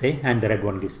matrix A, and the red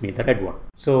one gives me the red one.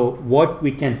 So what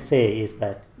we can say is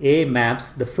that A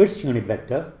maps the first unit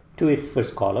vector to its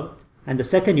first column and the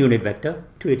second unit vector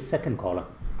to its second column.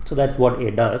 So that's what A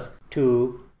does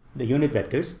to the unit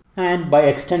vectors, and by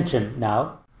extension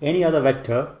now any other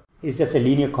vector is just a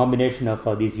linear combination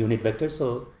of these unit vectors.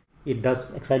 So it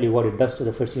does exactly what it does to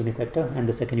the first unit vector and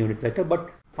the second unit vector, but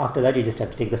after that you just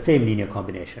have to take the same linear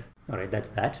combination. All right, that's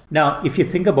that. Now if you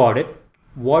think about it,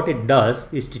 what it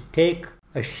does is to take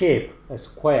a shape, a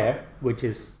square, which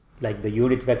is like the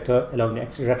unit vector along the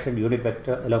x direction, unit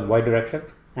vector along y direction,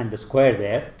 and the square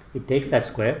there. It takes that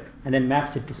square and then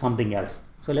maps it to something else.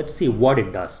 So let's see what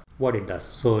it does.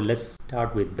 So let's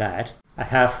start with that. I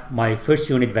have my first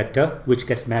unit vector, which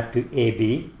gets mapped to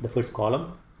AB, the first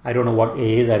column. I don't know what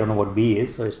A is, I don't know what B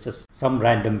is, so it's just some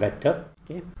random vector.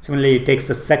 Okay. Similarly, it takes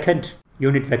the second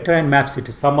unit vector and maps it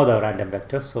to some other random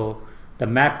vector. So the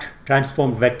mapped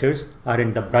transformed vectors are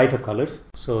in the brighter colors.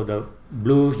 So the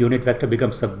blue unit vector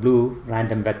becomes a blue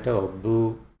random vector or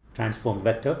blue transformed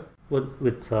vector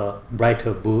with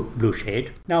brighter blue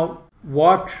shade. Now,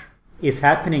 what is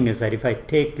happening is that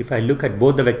if I look at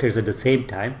both the vectors at the same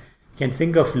time, you can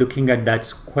think of looking at that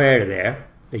square there,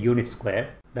 the unit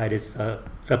square, that is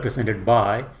represented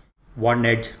by one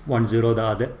edge 1 0, the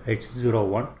other edge 0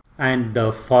 1, and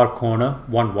the far corner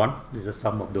 1 1. This is the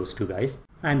sum of those two guys,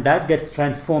 and that gets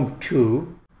transformed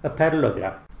to a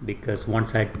parallelogram because one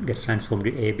side gets transformed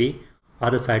to AB,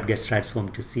 other side gets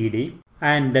transformed to CD,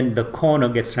 and then the corner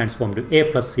gets transformed to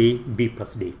A plus C, B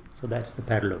plus D. So that's the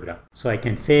parallelogram. So I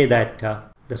can say that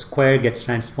the square gets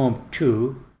transformed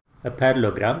to a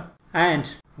parallelogram. And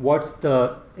what's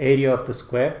the area of the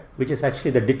square, which is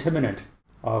actually the determinant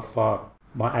of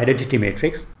my identity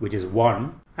matrix, which is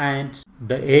 1. And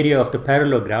the area of the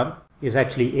parallelogram is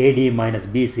actually AD minus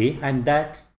BC, and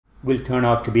that will turn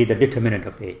out to be the determinant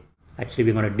of A. Actually,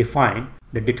 we're going to define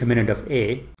the determinant of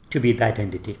A to be that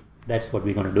entity. That's what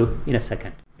we're going to do in a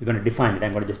second. We're going to define it.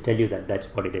 I'm going to just tell you that that's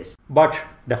what it is. But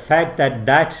the fact that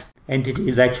that entity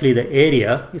is actually the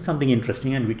area is something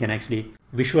interesting, and we can actually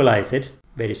visualize it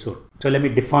very soon. So let me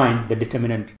define the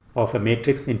determinant of a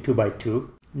matrix in 2 by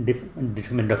 2.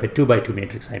 Determinant of a 2 by 2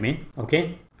 matrix, I mean.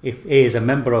 Okay. If A is a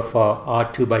member of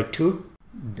R2 by 2,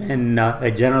 then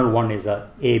a general one is a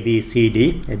B, C,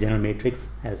 D. A general matrix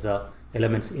has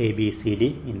elements A, B, C,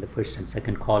 D in the first and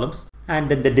second columns. And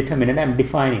then the determinant, I'm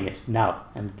defining it now.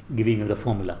 I'm giving you the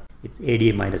formula. It's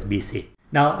AD minus BC.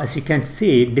 Now, as you can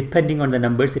see, depending on the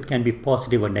numbers, it can be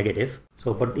positive or negative.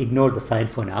 So, but ignore the sign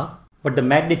for now. But the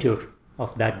magnitude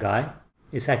of that guy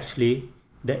is actually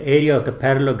the area of the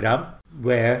parallelogram,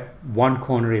 where one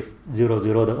corner is 0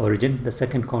 0, the origin. The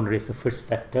second corner is the first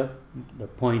vector, the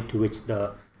point to which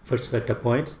the first vector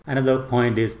points. Another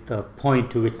point is the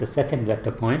point to which the second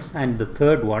vector points. And the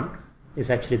third one is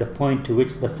actually the point to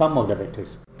which the sum of the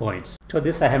vectors points. So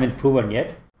this I haven't proven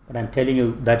yet, but I'm telling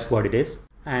you that's what it is.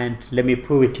 And let me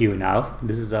prove it to you now.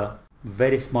 This is a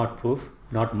very smart proof,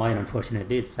 not mine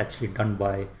unfortunately. It's actually done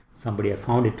by somebody. I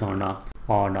found it on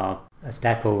a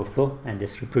Stack Overflow and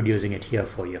just reproducing it here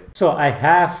for you. So I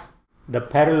have the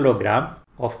parallelogram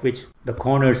of which the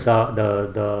corners are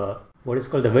the what is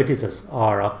called the vertices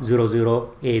are 0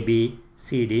 0, A, B,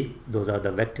 C, D. Those are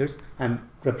the vectors. I'm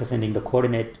representing the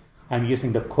coordinate. I'm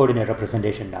using the coordinate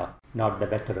representation now, not the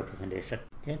vector representation.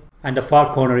 Okay, and the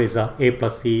far corner is A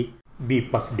plus C, B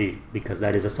plus D, because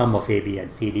that is the sum of A, B,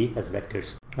 and C, D as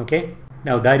vectors. Okay,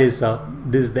 now that is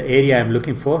this is the area I'm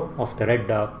looking for of the red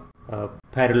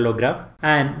parallelogram.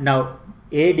 And now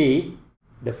AD,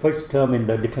 the first term in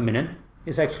the determinant,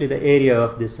 is actually the area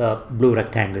of this blue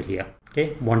rectangle here.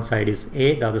 Okay, one side is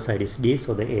A, the other side is D,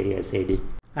 so the area is AD.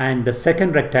 And the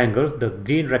second rectangle, the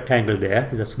green rectangle there,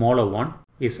 is a smaller one.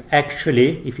 Is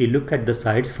actually, if you look at the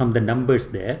sides from the numbers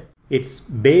there, its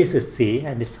base is C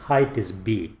and its height is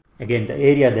B. Again, the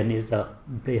area then is a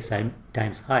base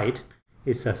times height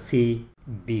is a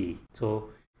CB.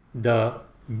 So the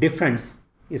difference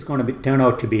is going to turn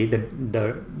out to be the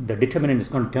determinant is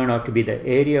going to turn out to be the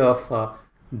area of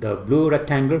the blue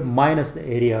rectangle minus the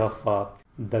area of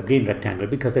the green rectangle,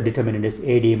 because the determinant is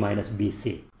AD minus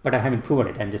BC. But I haven't proven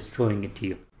it. I'm just showing it to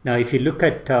you. Now, if you look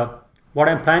at what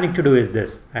I'm planning to do is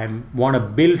this. I want to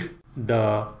build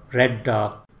the red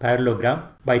parallelogram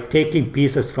by taking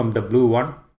pieces from the blue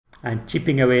one and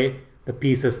chipping away the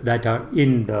pieces that are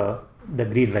in the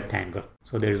green rectangle.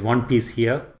 So there is one piece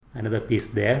here, another piece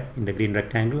there in the green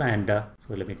rectangle, and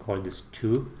so let me call this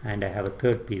 2, and I have a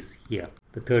third piece here.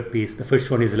 The third piece, the first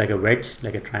one is like a wedge,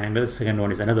 like a triangle. The second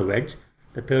one is another wedge.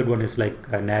 The third one is like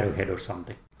a narrow head or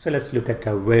something. So let's look at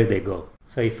where they go.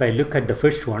 So if I look at the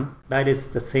first one, that is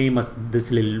the same as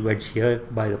this little wedge here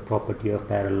by the property of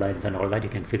parallel lines and all that. You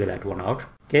can figure that one out.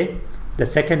 Okay. The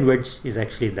second wedge is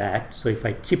actually that. So if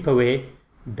I chip away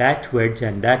that wedge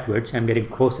and that wedge, I'm getting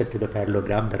closer to the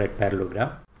parallelogram, the red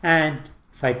parallelogram. And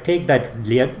if I take that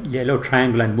yellow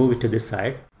triangle and move it to this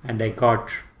side, and I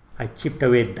chipped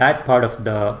away that part of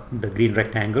the green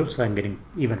rectangle, so I'm getting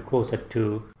even closer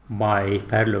to my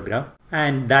parallelogram,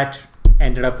 and that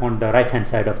ended up on the right hand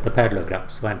side of the parallelogram.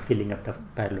 So I'm filling up the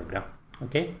parallelogram.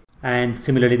 Okay. And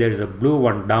similarly, there is a blue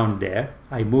one down there.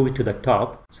 I move it to the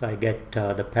top, so I get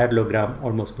the parallelogram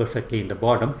almost perfectly in the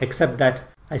bottom, except that,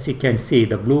 as you can see,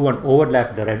 the blue one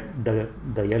overlapped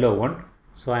the yellow one.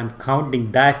 So I'm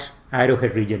counting that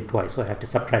arrowhead region twice, so I have to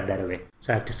subtract that away.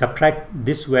 So I have to subtract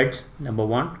this wedge number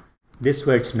 1, this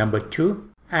wedge number 2,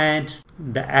 and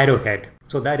the arrowhead.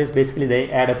 So that is basically they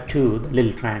add up to the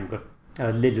little triangle,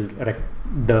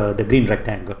 the green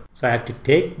rectangle. So I have to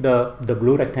take the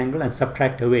blue rectangle and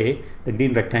subtract away the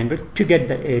green rectangle to get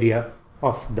the area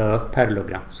of the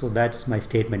parallelogram. So that's my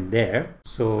statement there.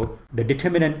 So the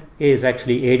determinant is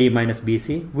actually AD minus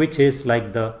BC, which is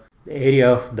like the area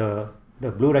of the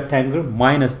blue rectangle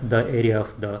minus the area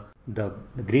of the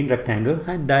green rectangle,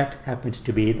 and that happens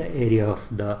to be the area of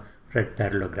the red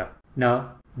parallelogram.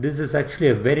 Now this is actually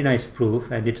a very nice proof,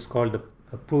 and it's called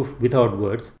a proof without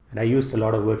words, and I used a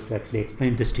lot of words to actually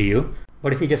explain this to you.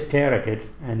 But if you just stare at it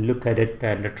and look at it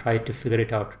and try to figure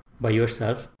it out by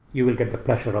yourself, you will get the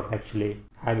pleasure of actually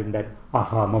having that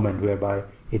aha moment whereby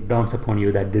it dawns upon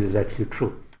you that this is actually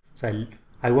true. So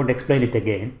I won't explain it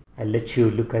again. I'll let you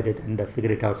look at it and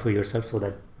figure it out for yourself so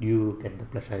that you get the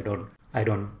pleasure. I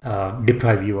don't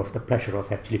deprive you of the pleasure of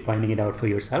actually finding it out for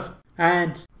yourself.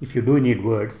 And if you do need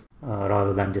words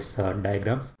rather than just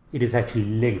diagrams, it is actually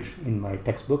linked in my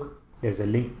textbook. There's a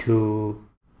link to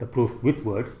the proof with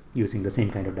words using the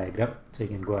same kind of diagram. So you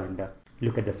can go and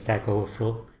look at the stack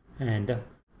overflow and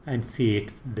see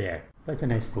it there. That's a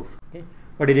nice proof. Okay?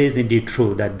 But it is indeed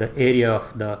true that the area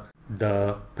of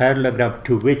the parallelogram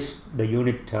to which the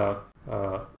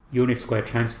unit square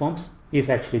transforms is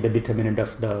actually the determinant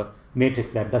of the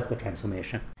matrix that does the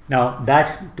transformation. Now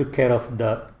that took care of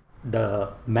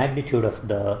the magnitude of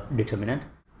the determinant,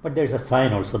 but there's a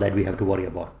sign also that we have to worry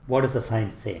about. What does the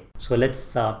sign say? So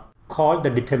let's call the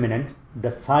determinant the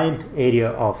signed area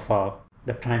of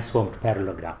the transformed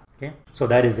parallelogram. Okay, so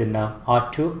that is in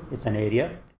R2, it's an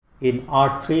area. In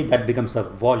R3, that becomes a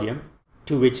volume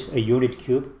to which a unit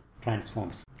cube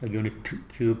transforms. A unit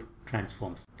cube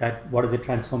transforms. That, what does it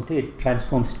transform to? It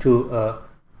transforms to a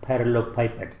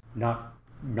parallelepiped, not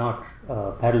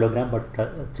parallelogram, but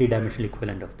a three-dimensional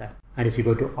equivalent of that. And if you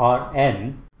go to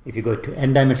Rn, if you go to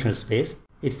n-dimensional space,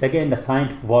 it's again the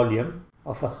signed volume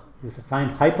of it's a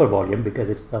signed hypervolume because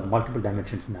it's multiple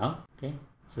dimensions now. Okay,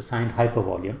 it's a signed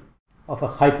hypervolume of a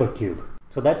hypercube.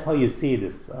 So that's how you see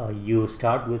this. You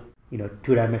start with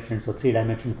 2 dimensions or 3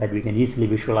 dimensions that we can easily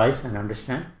visualize and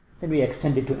understand. Then we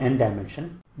extend it to n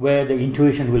dimension, where the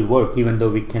intuition will work even though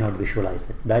we cannot visualize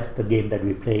it. That's the game that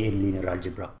we play in linear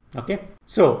algebra. Okay,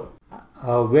 so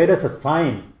where does the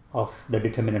sign of the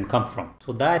determinant come from?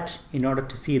 So that, in order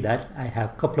to see that, I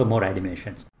have a couple of more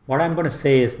animations. What I'm going to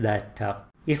say is that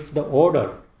if the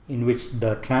order in which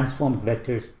the transformed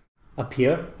vectors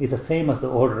appear is the same as the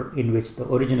order in which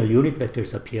the original unit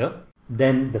vectors appear,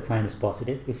 then the sign is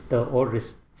positive. If the order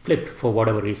is flipped for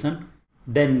whatever reason,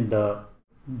 then the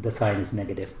sign is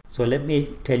negative. So let me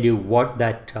tell you what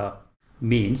that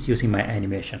means using my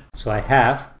animation. So I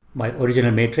have my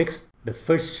original matrix. The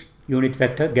first unit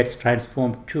vector gets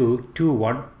transformed to 2,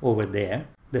 1 over there.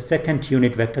 The second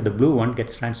unit vector, the blue one,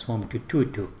 gets transformed to 2,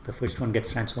 2. The first one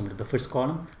gets transformed to the first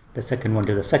column, the second one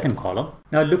to the second column.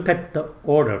 Now look at the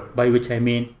order, by which I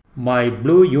mean my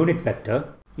blue unit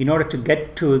vector. In order to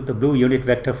get to the blue unit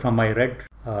vector from my red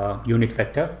unit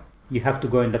vector, you have to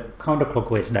go in the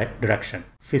counterclockwise direction.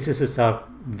 Physicists are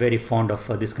very fond of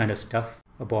this kind of stuff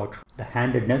about the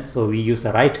handedness. So we use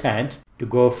the right hand to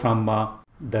go from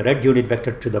the red unit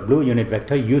vector to the blue unit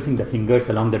vector using the fingers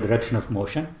along the direction of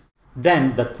motion.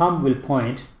 Then the thumb will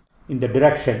point in the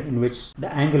direction in which the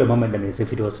angular momentum is.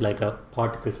 If it was like a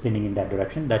particle spinning in that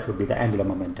direction, that would be the angular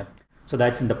momentum. So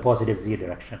that's in the positive z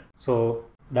direction. So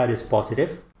that is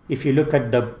positive. If you look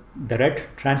at the red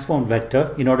transformed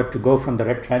vector, in order to go from the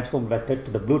red transformed vector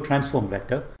to the blue transformed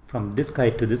vector, from this guy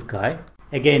to this guy,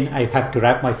 again I have to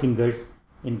wrap my fingers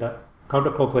in the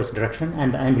counterclockwise direction,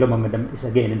 and the angular momentum is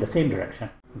again in the same direction.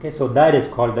 Okay, so that is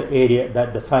called the area,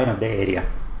 the sign of the area.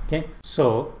 Okay,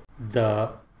 so the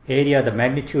area, the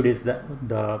magnitude is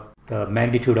the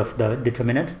magnitude of the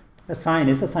determinant. The sign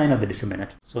is the sign of the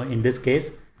determinant. So in this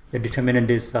case, the determinant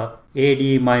is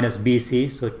AD minus BC.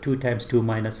 So 2 times 2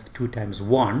 minus 2 times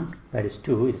 1, that is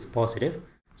 2, it is positive.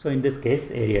 So in this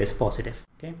case, area is positive.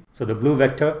 Okay, so the blue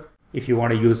vector, if you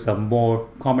want to use a more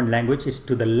common language, is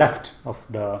to the left of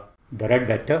the red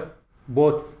vector,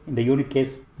 both in the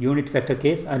unit vector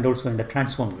case and also in the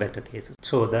transformed vector cases.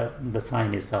 So the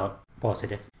sign is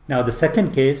positive. Now the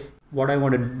second case, what I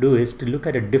want to do is to look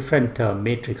at a different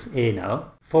matrix A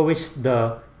now, for which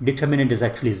the determinant is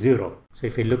actually 0. So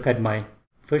if you look at my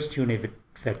first unit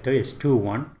vector is 2,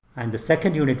 1, And the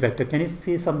second unit vector, can you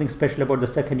see something special about the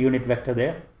second unit vector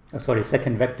there? Sorry,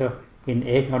 second vector in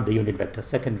A, not the unit vector,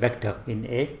 second vector in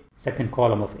A, second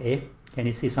column of A. Can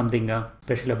you see something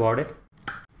special about it?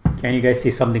 Can you guys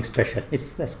see something special?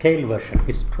 It's the scale version.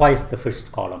 It's twice the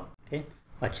first column. Okay,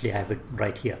 actually I have it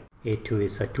right here. A2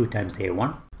 is 2 times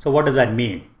A1. So what does that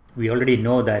mean? We already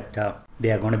know that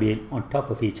they are going to be on top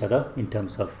of each other in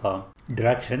terms of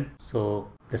direction. So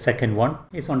the second one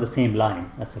is on the same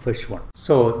line as the first one.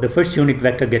 So the first unit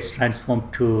vector gets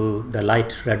transformed to the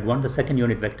light red one. The second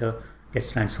unit vector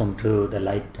gets transformed to the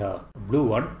light blue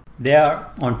one. They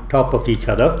are on top of each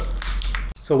other.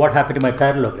 So what happened to my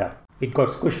parallelogram? It got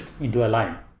squished into a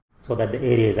line so that the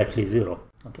area is actually 0.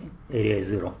 Okay, area is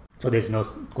 0. So there's no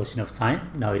question of sign.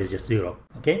 Now it is just 0.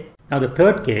 Okay. Now the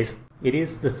third case, it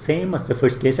is the same as the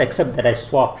first case except that I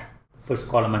swapped the first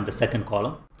column and the second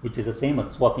column, which is the same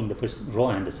as swapping the first row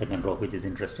and the second row, which is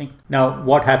interesting. Now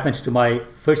what happens to my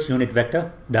first unit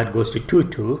vector? That goes to 2,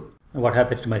 2. And what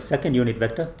happens to my second unit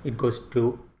vector? It goes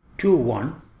to 2,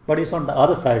 1, but it's on the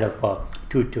other side of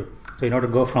 2, 2. So in order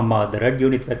to go from the red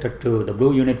unit vector to the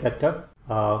blue unit vector,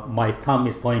 my thumb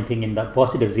is pointing in the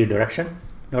positive z direction.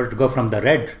 In order to go from the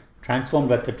red transform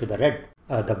vector to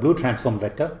the blue transform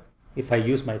vector, if I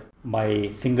use my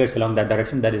fingers along that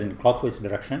direction, that is in clockwise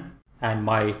direction, and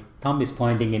my thumb is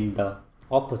pointing in the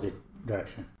opposite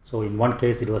direction. So in one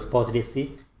case it was positive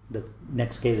z, the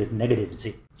next case is negative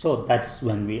z. So that's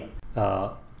when we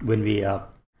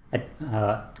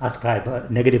ascribe a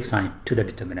negative sign to the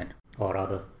determinant, or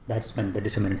rather that's when the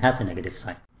determinant has a negative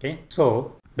sign. Okay,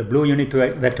 so the blue unit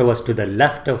vector was to the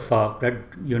left of red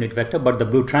unit vector, but the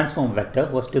blue transform vector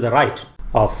was to the right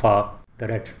of the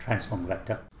red transform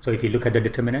vector. So if you look at the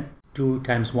determinant, 2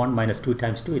 times 1 minus 2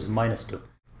 times 2 is minus 2.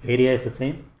 Area is the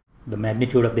same, the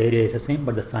magnitude of the area is the same,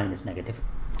 but the sign is negative.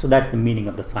 So that's the meaning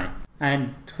of the sign.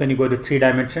 And when you go to 3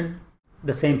 dimension,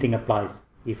 the same thing applies.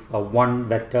 If one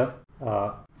vector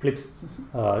flips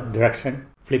direction,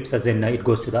 flips as in it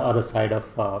goes to the other side of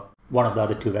one of the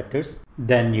other two vectors,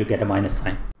 then you get a minus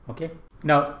sign. Okay,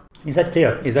 now is that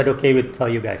clear? Is that okay with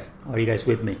you guys? Are you guys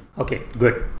with me? Okay,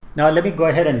 good. Now let me go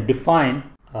ahead and define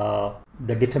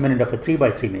the determinant of a 3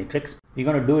 by 3 matrix. We're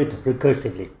going to do it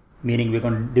recursively, meaning we're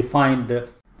going to define the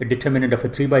determinant of a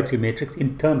 3 by 3 matrix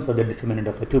in terms of the determinant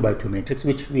of a 2 by 2 matrix,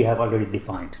 which we have already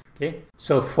defined. Okay,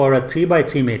 so for a 3 by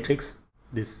 3 matrix,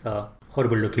 this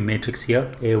horrible looking matrix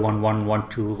here, A11,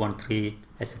 12, 13,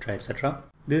 etc., etc.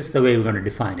 This is the way we're going to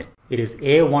define it. It is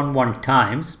A11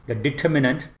 times the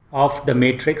determinant of the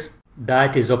matrix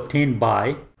that is obtained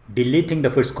by deleting the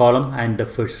first column and the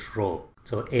first row.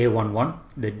 So A11,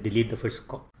 delete the first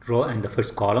row and the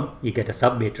first column, you get a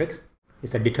submatrix.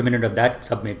 It's the determinant of that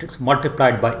submatrix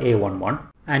multiplied by A11.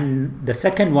 And the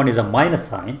second one is a minus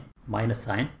sign,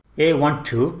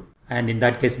 A12, and in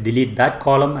that case delete that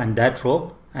column and that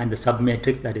row, and the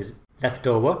submatrix that is left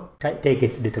over, take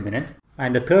its determinant.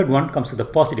 And the third one comes with a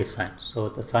positive sign. So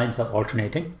the signs are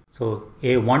alternating. So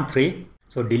A13,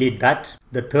 so delete that,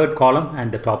 the third column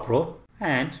and the top row,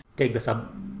 and take the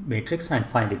submatrix and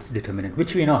find its determinant,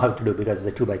 which we know how to do because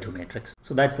it's a 2 by 2 matrix.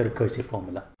 So that's the recursive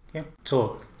formula. Okay.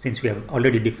 So since we have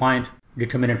already defined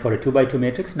determinant for a 2 by 2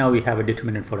 matrix, now we have a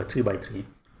determinant for a 3 by 3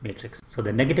 matrix. So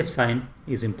the negative sign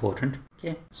is important.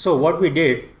 Okay. So what we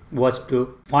did was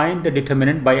to find the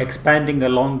determinant by expanding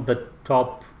along the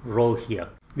top row here.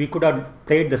 We could have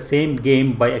played the same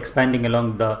game by expanding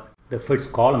along the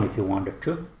first column if you wanted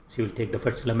to. So you'll take the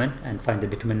first element and find the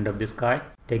determinant of this guy,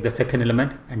 take the second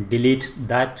element and delete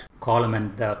that column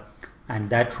and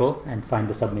that row and find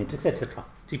the submatrix, etc.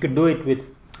 So you could do it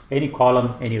with any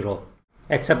column, any row,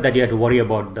 except that you have to worry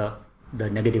about the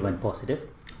negative and positive.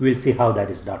 We'll see how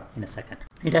that is done in a second.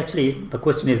 It actually, the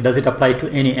question is, does it apply to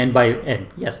any n by n?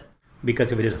 Yes,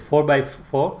 because if it is a 4 by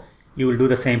 4, you will do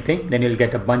the same thing. Then you'll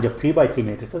get a bunch of 3 by 3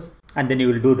 matrices, and then you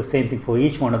will do the same thing for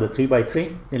each one of the 3 by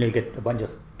 3. Then you'll get a bunch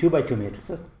of 2 by 2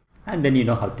 matrices, and then you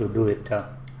know how to do it,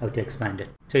 how to expand it.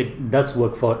 So it does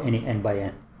work for any n by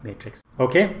n matrix.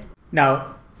 Okay.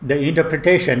 Now the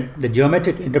interpretation, the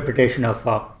geometric interpretation of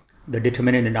the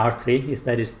determinant in R3 is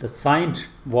that it's the signed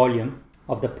volume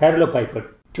of the parallelepiped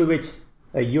to which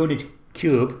a unit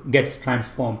cube gets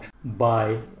transformed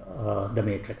by the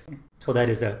matrix. So that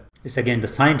is it's again the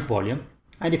signed volume.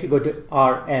 And if you go to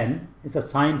Rn, it's a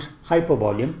signed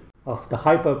hypervolume of the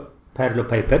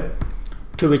hyperparallelepiped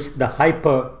to which the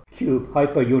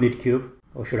hyper unit cube,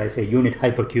 or should I say unit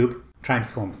hypercube,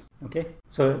 transforms. Okay,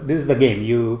 so this is the game.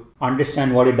 You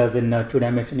understand what it does in 2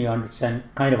 dimensions, you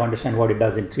kind of understand what it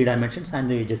does in 3 dimensions, and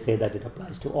then you just say that it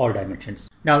applies to all dimensions.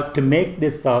 Now to make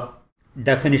this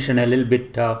definition a little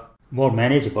bit more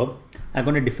manageable, I'm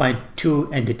going to define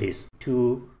 2 entities,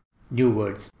 2 new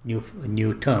words,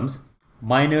 new terms,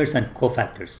 minors and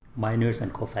cofactors. Minors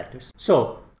and cofactors.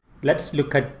 So let's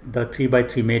look at the 3 by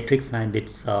 3 matrix and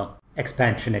its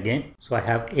expansion again. So I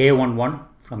have A11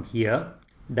 from here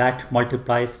that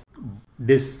multiplies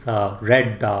this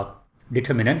red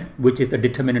determinant, which is the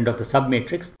determinant of the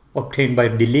submatrix obtained by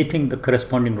deleting the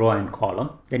corresponding row and column.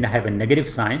 Then I have a negative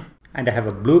sign, and I have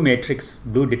a blue matrix,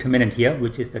 blue determinant here,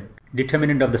 which is the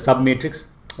determinant of the submatrix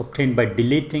obtained by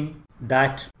deleting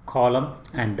that column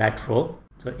and that row.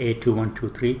 So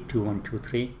A2123,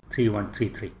 2123,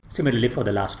 3133. Similarly for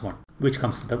the last one, which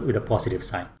comes with a positive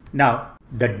sign. Now,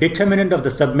 the determinant of the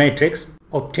submatrix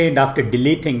obtained after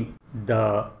deleting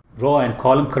the row and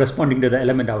column corresponding to the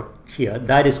element out here,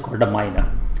 that is called a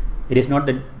minor. It is not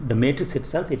the matrix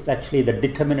itself, it's actually the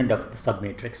determinant of the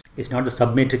submatrix. It's not the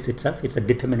submatrix itself, it's a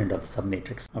determinant of the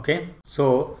submatrix. Okay,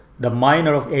 so the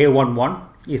minor of A11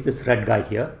 is this red guy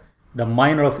here. The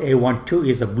minor of A12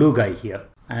 is the blue guy here.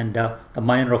 And the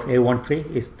minor of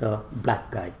A13 is the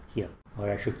black guy here. Or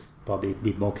I should probably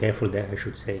be more careful there. I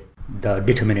should say the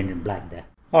determinant in black there.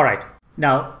 All right.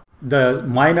 Now, the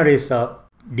minor is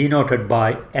denoted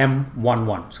by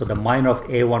M11. So the minor of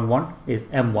A11 is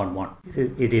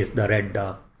M11. It is the red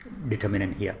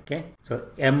determinant here. Okay. So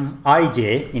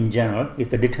Mij in general is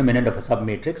the determinant of a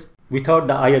submatrix without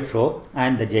the ith row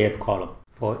and the jth column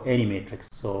for any matrix.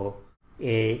 So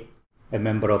a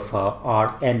member of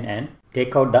Rnn.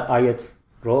 Take out the ith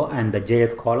row and the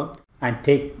jth column and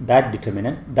take that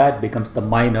determinant. That becomes the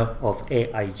minor of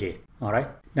Aij. All right.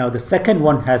 Now the second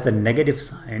one has a negative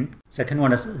sign. So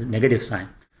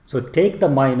take the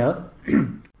minor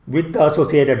with the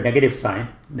associated negative sign,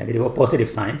 negative or positive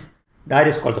signs. That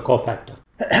is called the cofactor.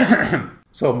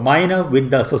 So minor with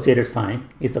the associated sign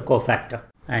is the cofactor,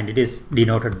 and it is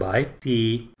denoted by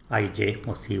Cij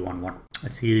or C11.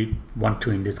 C12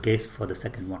 in this case for the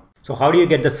second one. So how do you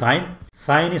get the sign?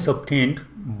 Sign is obtained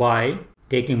by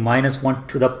taking -1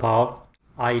 to the power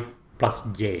I plus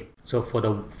j. So for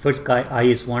the first guy, I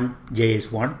is 1, j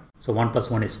is 1. So 1 plus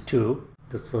 1 is 2.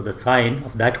 So the sign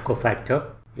of that cofactor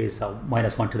is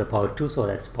 -1 to the power 2. So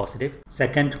that's positive.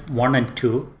 Second, 1 and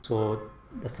 2. So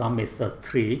the sum is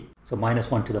 3. So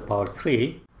 -1 to the power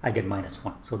 3, I get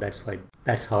 -1. So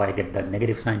that's how I get the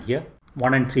negative sign here.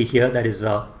 1 and 3 here, that is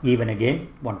even again.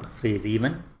 1 plus 3 is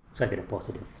even. So I get a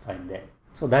positive sign there.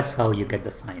 So that's how you get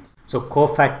the signs. So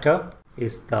cofactor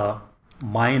is the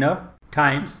minor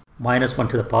times -1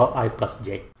 to the power I plus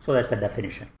j. So that's the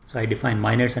definition. So I define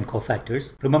minors and cofactors.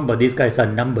 Remember, these guys are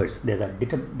numbers.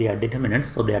 They are determinants,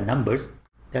 so they are numbers.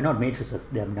 They are not matrices,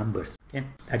 they are numbers. Okay,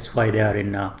 that's why they are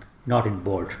in not in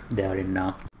bold. They are in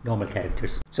normal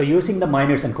characters. So using the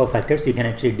minors and cofactors, you can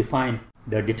actually define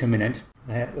the determinant.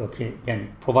 You can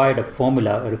provide a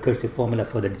formula, a recursive formula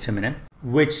for the determinant,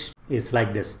 which is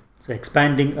like this. So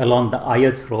expanding along the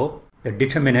ith row, the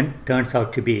determinant turns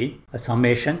out to be a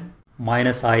summation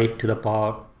minus I to the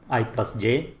power I plus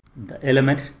j, the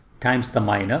element times the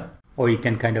minor, or you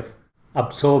can kind of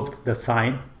absorb the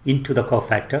sign into the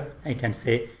cofactor. I can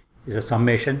say is a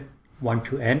summation 1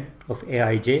 to n of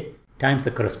Aij times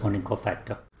the corresponding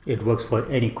cofactor. It works for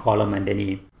any column and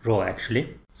any row actually.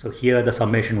 So here the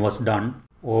summation was done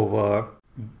over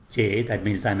j. That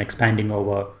means I'm expanding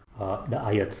over the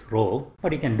ith row,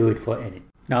 but you can do it for any.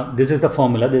 Now this is the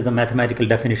formula. This is a mathematical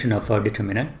definition of a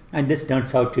determinant, and this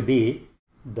turns out to be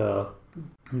the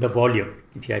volume.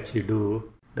 If you actually do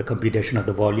the computation of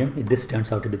the volume, this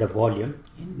turns out to be the volume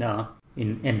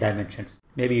in n dimensions.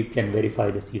 Maybe you can verify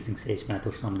this using Sage Math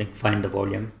or something. Find the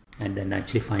volume and then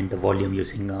actually find the volume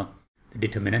using the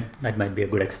determinant. That might be a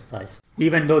good exercise.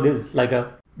 Even though this is like a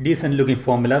decent looking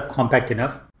formula, compact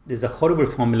enough, this is a horrible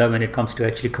formula when it comes to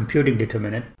actually computing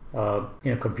determinant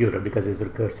in a computer, because it's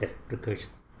recursive.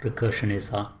 Recursion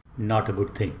is not a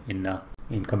good thing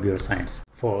in computer science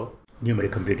for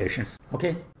numeric computations.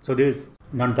 Okay, so this is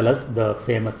nonetheless the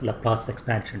famous Laplace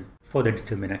expansion for the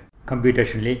determinant.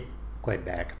 Computationally quite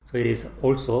bad. So it is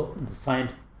also the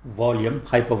signed volume,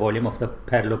 hypervolume of the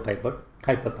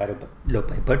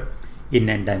hyperparallelepiped in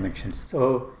n dimensions.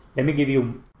 So let me give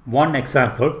you one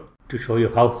example to show you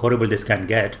how horrible this can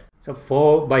get. So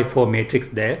 4 by 4 matrix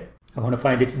there. I want to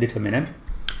find its determinant.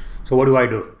 So what do?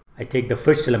 I take the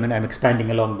first element, I'm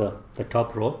expanding along the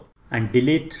top row, and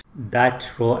delete that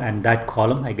row and that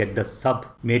column. I get the sub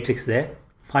matrix there,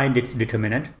 find its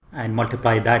determinant and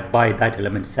multiply that by that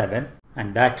element 7,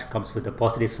 and that comes with a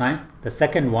positive sign. The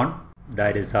second one,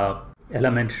 that is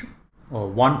element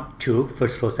 1, 2,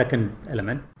 first row, second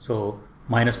element. So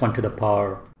 -1 to the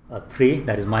power 3,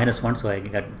 that is -1, so I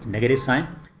get negative sign.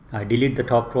 I delete the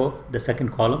top row, the second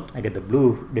column, I get the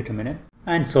blue determinant,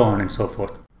 and so on and so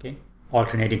forth. Okay,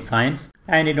 alternating signs.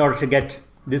 And in order to get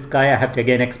this guy, I have to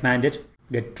again expand it,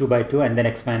 get 2 by 2 and then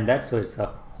expand that. So it's a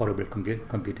horrible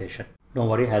computation. Don't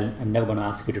worry, I'm never going to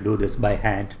ask you to do this by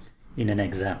hand in an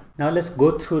exam. Now let's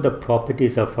go through the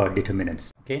properties of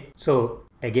determinants. Okay, so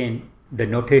again, the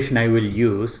notation I will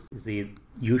use is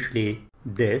usually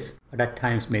this, but at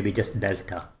times maybe just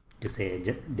delta to say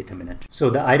a determinant. So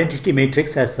the identity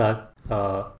matrix has a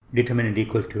determinant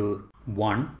equal to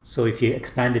 1. So if you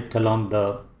expand it along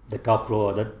the top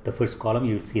row or the first column,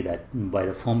 you will see that by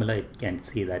the formula you can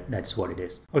see that that's what it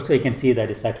is. Also you can see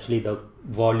that it's actually the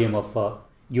volume of a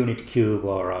unit cube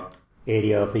or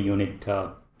area of a unit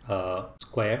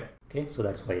square. Okay, so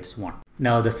that's why it's 1.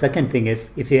 Now the second thing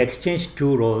is, if you exchange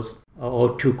 2 rows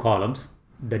or 2 columns,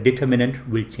 the determinant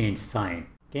will change sign.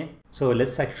 Okay, so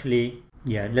let's actually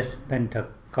let's spend a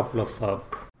couple of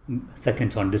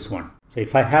seconds on this one. So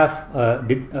if I have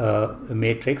a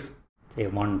matrix, say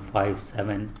 1 5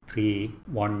 7 3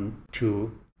 1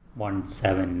 2 1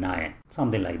 7 9,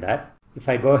 something like that. If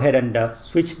I go ahead and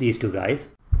switch these two guys,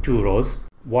 2 rows,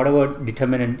 whatever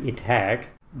determinant it had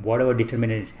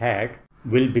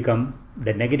will become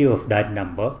the negative of that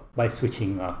number by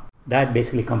switching up. That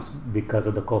basically comes because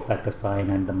of the cofactor sign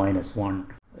and the -1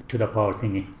 to the power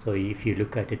thingy. So if you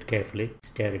look at it carefully,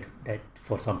 stare at it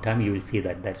for some time, you will see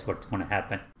that that's what's going to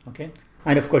happen. Okay,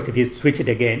 and of course if you switch it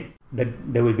again,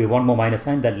 there will be one more minus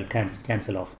sign that will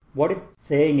cancel off. What it's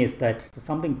saying is that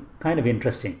something kind of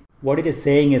interesting. What it is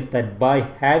saying is that by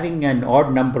having an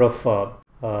odd number of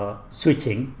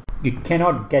switching, you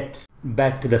cannot get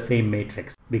back to the same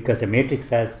matrix, because a matrix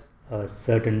has a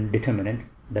certain determinant.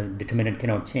 The determinant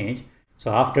cannot change.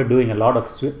 So after doing a lot of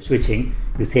switching,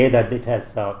 you say that it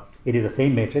is the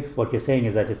same matrix. What you're saying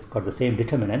is that it's got the same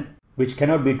determinant, which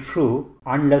cannot be true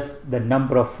unless the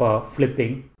number of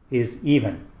flipping is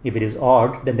even. If it is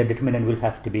odd, then the determinant will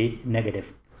have to be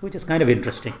negative, which is kind of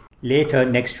interesting. Later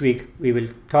next week, we will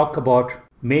talk about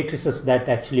matrices that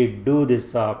actually do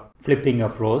this flipping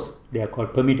of rows. They are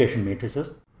called permutation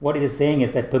matrices. What it is saying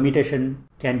is that permutation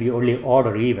can be only odd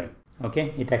or even.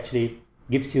 Okay, it actually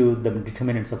gives you the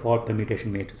determinants of all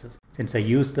permutation matrices. Since I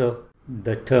use the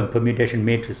term permutation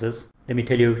matrices, let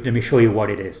me show you what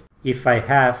it is. If I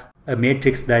have a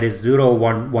matrix that is 0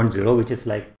 1 1 0, which is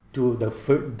like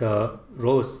the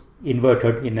rows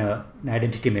inverted in an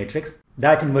identity matrix,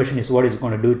 that inversion is what it's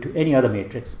going to do to any other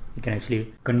matrix. You can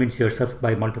actually convince yourself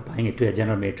by multiplying it to a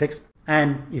general matrix,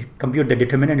 and if you compute the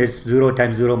determinant, it's 0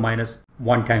 times 0 minus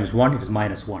 1 times 1 is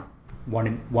 -1.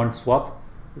 One swap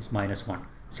is -1.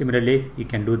 Similarly, you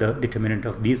can do the determinant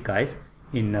of these guys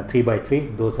in 3 by 3.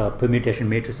 Those are permutation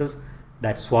matrices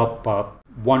that swap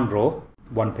one row,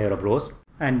 one pair of rows.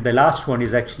 And the last one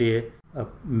is actually a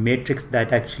matrix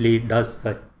that actually does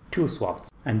 2 swaps,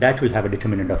 and that will have a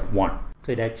determinant of 1.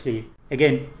 So it actually,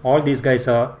 again, all these guys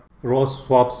are row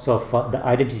swaps of the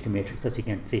identity matrix, as you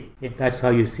can see. Okay? That's how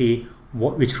you see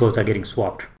which rows are getting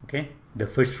swapped. Okay, the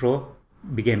first row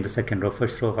became the second row.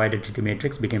 First row of identity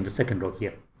matrix became the second row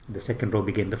here. The second row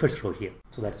became the first row here.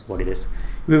 So that's what it is.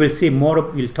 We will see more.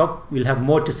 We'll have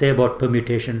more to say about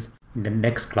permutations in the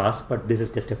next class, but this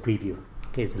is just a preview.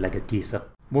 Okay, it's like a teaser.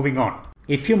 Moving on.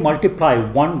 If you multiply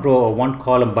one row or one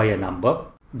column by a number,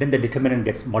 then the determinant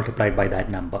gets multiplied by that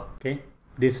number. Okay,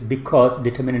 this is because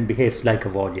determinant behaves like a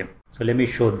volume. So let me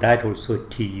show that also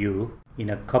to you in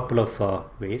a couple of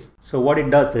ways. So what it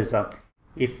does is,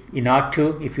 if in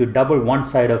R2, if you double one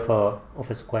side of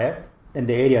a square, then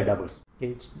the area doubles.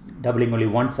 It's doubling only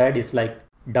one side. It's like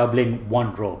doubling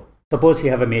one row. Suppose you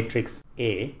have a matrix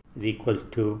A is equal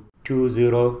to 2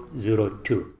 0 0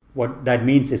 2. What that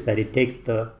means is that it takes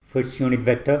the first unit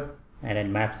vector and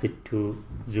then maps it to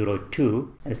 0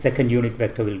 2, and the second unit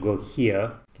vector will go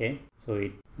here. Okay, so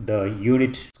the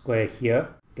unit square here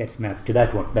gets mapped to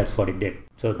that one. That's what it did.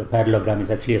 So the parallelogram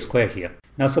is actually a square here.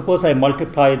 Now suppose I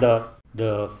multiply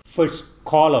the first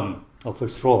column or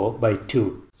first row by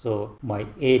 2. So my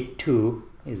A2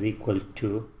 is equal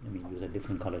to, let me use a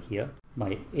different color here.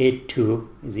 My A2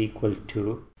 is equal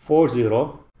to 4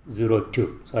 0 0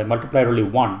 2. So I multiplied only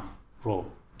one row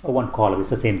or one column. It's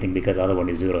the same thing because the other one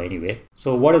is 0 anyway.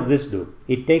 So what does this do?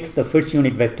 It takes the first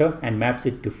unit vector and maps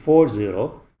it to 4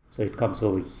 0. So it comes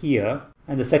over here,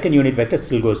 and the second unit vector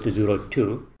still goes to 0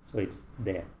 2. So it's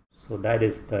there. So that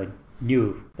is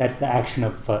that's the action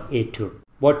of A2.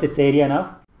 What's its area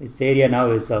now? Its area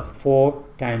now is 4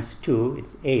 times 2,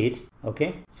 it's 8.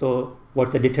 Okay, so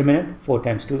what's the determinant? 4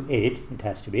 times 2, 8, it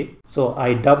has to be. So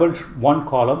I doubled one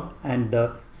column and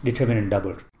the determinant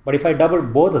doubled. But if I double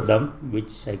both of them,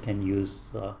 which I can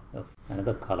use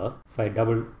another color, if I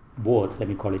double both, let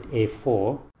me call it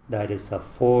A4, that is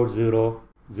 4 0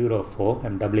 0, 4,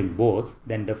 I'm doubling both,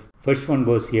 then the first one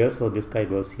goes here, so this guy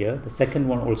goes here. The second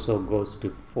one also goes to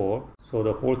 4, so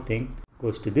the whole thing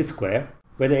goes to this square,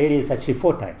 where the area is actually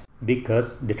 4 times,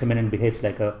 because determinant behaves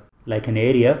like an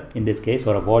area in this case,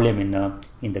 or a volume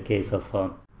in the case of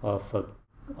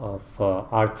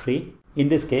R3. In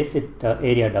this case,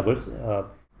 area doubles.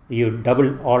 You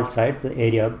double all sides, the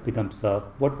area becomes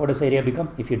what does area become?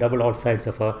 If you double all sides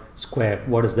of a square,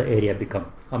 what does the area become?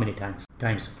 How many times?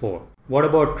 Times 4. What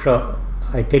about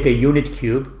I take a unit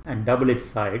cube and double its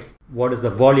sides? What does the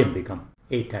volume become?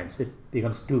 8 times. It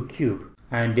becomes 2 cube.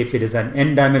 And if it is an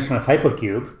n-dimensional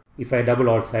hypercube, if I double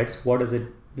all sides, what does it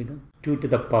become? 2 to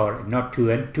the power n, not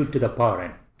 2n, 2 to the power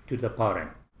n, 2 to the power n.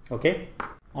 Okay?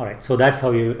 Alright, so that's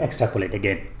how you extrapolate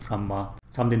again from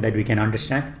something that we can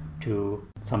understand to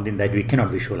something that we cannot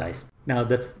visualize. Now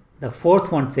the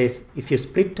fourth one says if you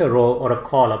split a row or a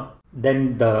column,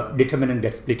 then the determinant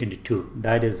gets split into 2.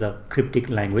 That is a cryptic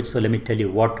language, so let me tell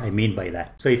you what I mean by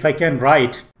that. So if I can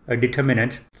write a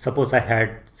determinant, suppose I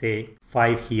had say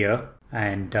 5 here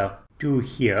and 2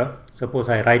 here. Suppose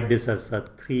I write this as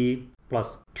 3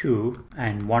 plus 2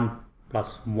 and 1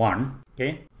 plus 1.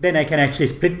 Okay, then I can actually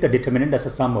split the determinant as a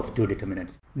sum of 2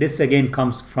 determinants. This again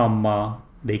comes from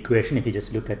the equation. If you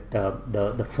just look at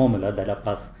the formula, the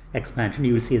Laplace expansion,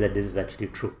 you will see that this is actually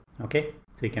true. Okay,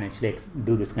 so you can actually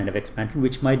do this kind of expansion,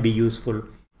 which might be useful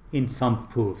in some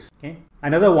proofs. Okay,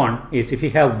 another one is if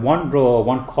you have one row or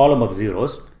one column of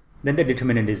zeros, then the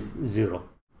determinant is 0.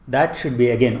 That should be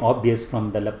again obvious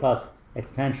from the Laplace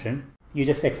expansion. You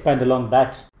just expand along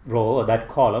that row or that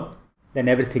column, then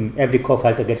every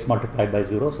cofactor gets multiplied by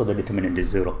 0, so the determinant is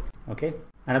 0. Okay,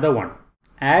 another one.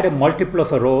 Add a multiple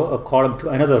of a row or column to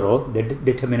another row, the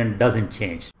determinant doesn't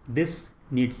change. This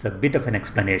needs a bit of an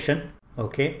explanation.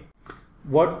 Okay,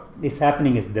 what is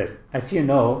happening is this. As you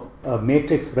know, a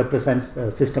matrix represents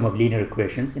a system of linear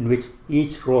equations in which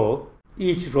each row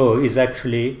is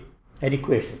actually an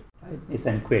equation. Right? It's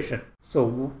an equation.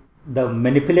 So the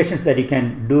manipulations that you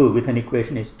can do with an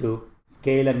equation is to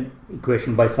scale an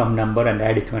equation by some number and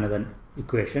add it to another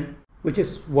equation, which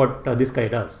is what this guy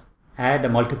does. Add a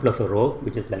multiple of a row,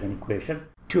 which is like an equation,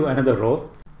 to another row,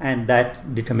 and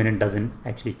that determinant doesn't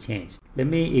actually change. Let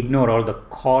me ignore all the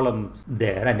columns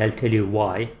there, and I'll tell you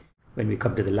why when we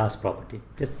come to the last property.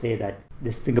 Just say that,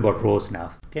 just think about rows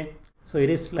now. Okay, so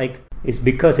it's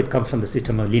because it comes from the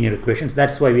system of linear equations.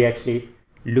 That's why we actually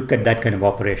look at that kind of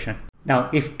operation. Now,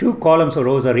 if 2 columns or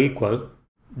rows are equal,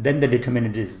 then the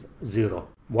determinant is 0.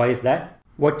 Why is that?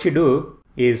 What you do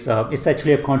is it's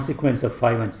actually a consequence of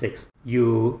 5 and 6.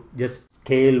 You just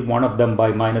scale one of them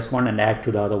by -1 and add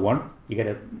to the other one. You get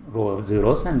a row of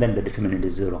zeros, and then the determinant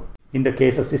is 0. In the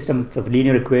case of systems of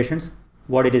linear equations,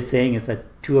 what it is saying is that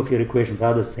 2 of your equations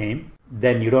are the same.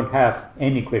 Then you don't have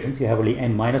n equations, you have only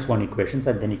n-1 equations,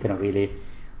 and then you cannot really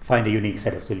find a unique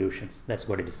set of solutions. That's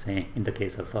what it is saying in the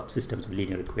case of systems of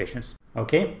linear equations.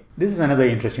 Okay, this is another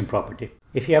interesting property.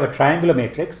 If you have a triangular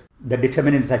matrix, the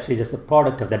determinant is actually just the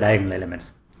product of the diagonal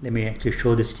elements. Let me actually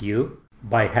show this to you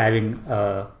by having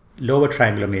a lower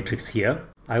triangular matrix here.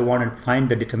 I want to find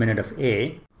the determinant of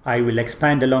A. I will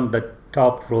expand along the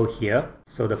top row here.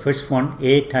 So the first one,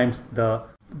 A times the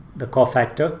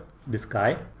cofactor, this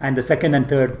guy, and the second and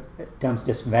third terms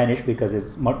just vanish because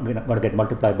it's going to get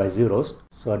multiplied by zeros,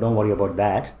 so don't worry about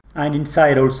that. And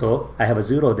inside also I have a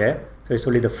 0 there, so it's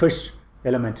only the first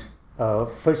element,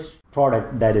 first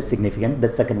product that is significant. The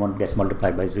second one gets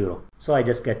multiplied by 0, so I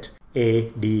just get A,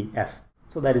 D, F.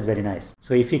 So that is very nice.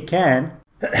 So if you can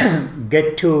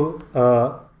get to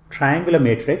a triangular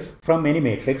matrix from any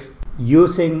matrix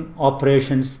using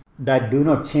operations that do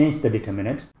not change the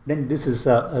determinant, then this is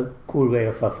a cool way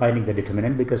of finding the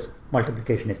determinant, because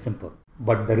multiplication is simple.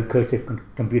 But the recursive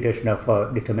computation of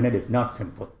a determinant is not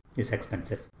simple. It's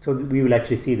expensive. So we will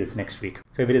actually see this next week.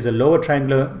 So if it is a lower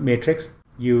triangular matrix,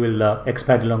 you will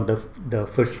expand along the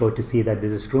first row to see that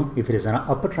this is true. If it is an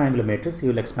upper triangular matrix, you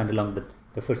will expand along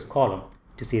the first column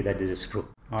to see that this is true.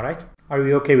 All right? Are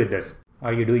we okay with this?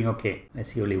 Are you doing okay? I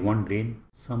see only one green.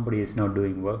 Somebody is not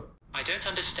doing well. I don't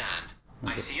understand.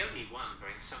 Okay. I see only one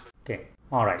green. Somebody. Okay.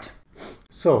 All right.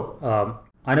 So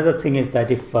another thing is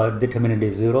that if determinant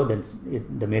is 0, then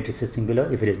the matrix is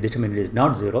singular. If it is determinant is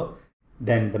not 0,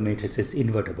 then the matrix is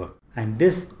invertible. And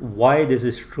why this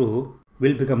is true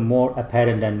will become more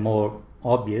apparent and more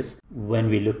obvious when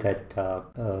we look at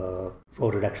row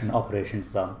reduction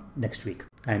operations next week.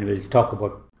 And we'll talk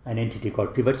about an entity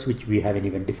called pivots, which we haven't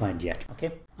even defined yet.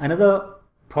 Okay. Another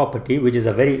property, which is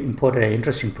a very important and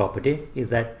interesting property, is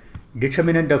that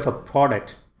determinant of a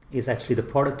product is actually the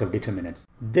product of determinants.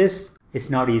 This is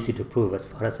not easy to prove as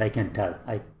far as I can tell.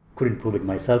 I couldn't prove it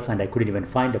myself, and I couldn't even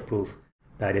find a proof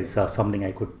that is something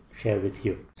I could share with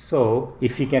you. So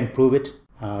if you can prove it,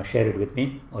 share it with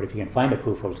me, or if you can find a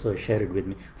proof also, share it with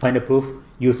me. Find a proof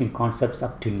using concepts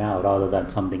up to now rather than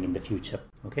something in the future.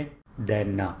 Okay, then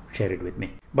share it with me.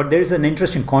 But there is an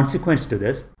interesting consequence to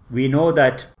this. We know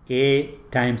that A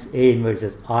times A inverse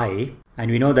is I, and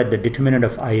we know that the determinant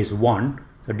of I is 1.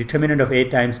 So determinant of A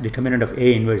times determinant of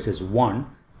A inverse is 1.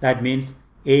 That means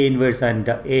A inverse and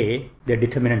A, their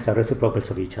determinants are reciprocals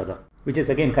of each other, which is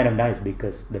again kind of nice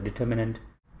because the determinant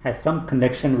has some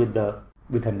connection with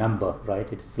a number,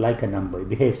 right? It's like a number. It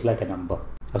behaves like a number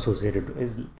associated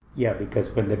is, yeah,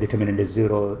 because when the determinant is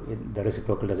 0, the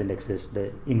reciprocal doesn't exist,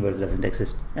 the inverse doesn't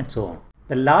exist, and so on.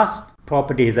 The last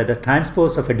property is that the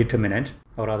transpose of a determinant,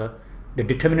 or rather the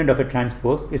determinant of a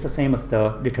transpose, is the same as the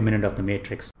determinant of the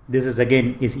matrix. This is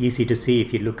again is easy to see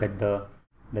if you look at the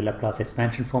Laplace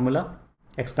expansion formula.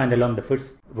 Expand along the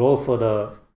first row for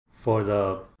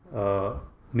the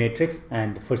matrix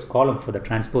and first column for the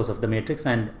transpose of the matrix,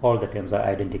 and all the terms are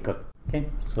identical. Okay,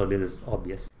 so this is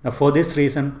obvious. Now for this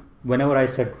reason, whenever I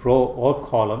said row or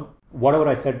column, whatever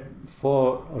I said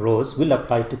for rows will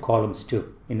apply to columns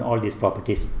too in all these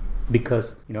properties,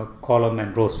 because column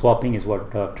and row swapping is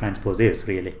what transpose is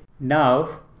really. Now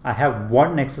I have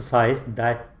one exercise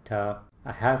that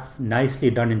I have nicely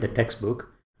done in the textbook,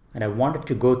 and I wanted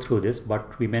to go through this,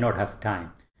 but we may not have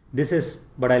time.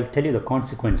 But I'll tell you the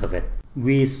consequence of it.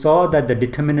 We saw that the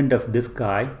determinant of this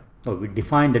guy, or we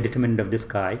defined the determinant of this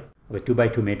guy of a 2 by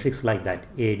 2 matrix like that,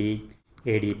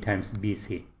 AD times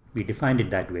BC. We defined it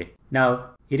that way.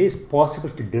 Now, it is possible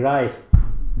to derive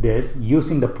this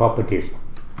using the properties.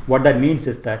 What that means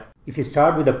is that if you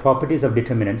start with the properties of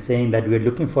determinant, saying that we're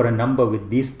looking for a number with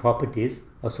these properties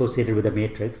associated with a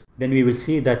matrix, then we will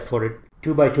see that for a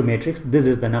 2 by 2 matrix, this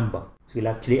is the number. So we'll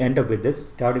actually end up with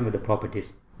this, starting with the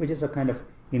properties, which is a kind of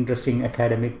interesting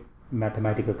academic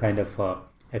mathematical kind of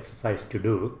exercise to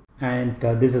do. And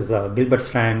this is Gilbert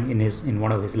Strang in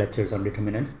one of his lectures on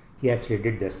determinants. He actually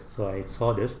did this, so I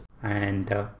saw this,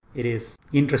 and it is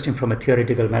interesting from a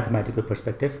theoretical mathematical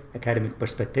perspective, academic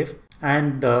perspective,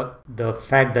 and the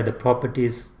fact that the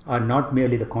properties are not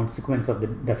merely the consequence of the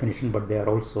definition, but they are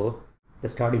also the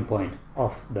starting point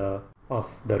of the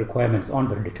requirements on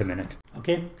the determinant.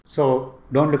 Okay, so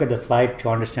don't look at the slide to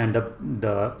understand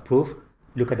the proof.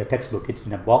 Look at the textbook. It's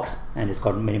in a box and it's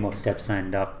got many more steps,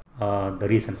 and the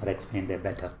reasons are explained there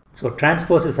better. So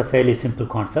transpose is a fairly simple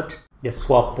concept. Just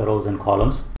swap the rows and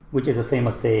columns, which is the same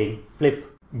as saying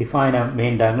define a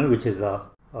main diagonal, which is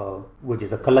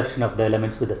a collection of the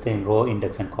elements with the same row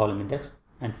index and column index,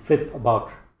 and flip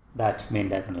about that main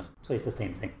diagonal. So it's the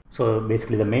same thing. So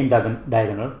basically the main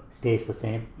diagonal stays the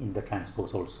same in the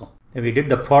transpose also. Then we did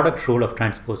the product rule of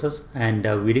transposes, and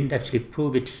we didn't actually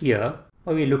prove it here,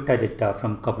 but we looked at it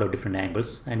from a couple of different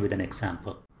angles and with an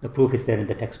example. The proof is there in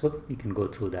the textbook. You can go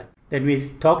through that. Then we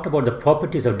talked about the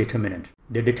properties of determinant.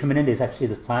 The determinant is actually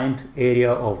the signed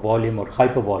area of volume or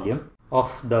hypervolume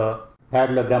of the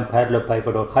parallelogram,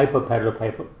 parallelepiped or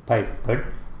hyperparallelepiped,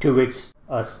 to which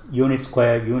a unit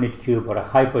square, unit cube, or a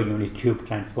hyperunit cube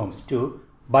transforms to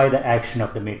by the action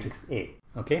of the matrix A.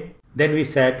 Okay. Then we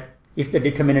said if the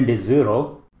determinant is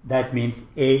 0, that means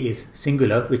A is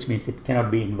singular, which means it cannot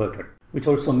be inverted, which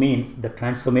also means the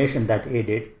transformation that A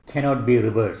did cannot be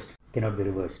reversed.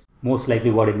 Most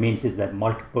likely what it means is that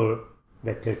multiple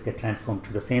vectors get transformed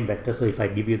to the same vector. So if I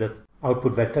give you the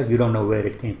output vector, you don't know where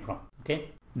it came from. Okay.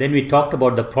 Then we talked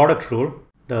about the product rule.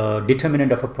 The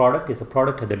determinant of a product is a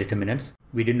product of the determinants.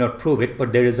 We did not prove it,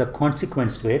 but there is a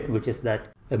consequence to it, which is that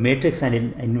a matrix and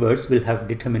an inverse will have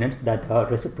determinants that are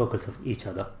reciprocals of each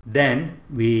other. Then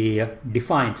we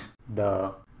defined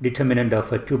the determinant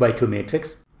of a 2 by 2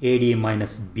 matrix, AD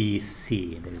minus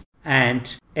BC.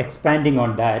 And expanding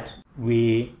on that,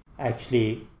 we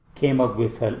actually came up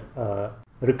with a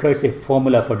recursive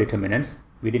formula for determinants.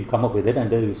 We didn't come up with it, and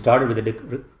then we started with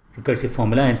the recursive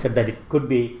formula and said that it could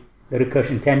be, the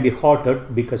recursion can be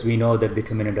halted because we know the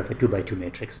determinant of a 2 by 2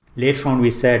 matrix. Later on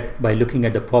we said, by looking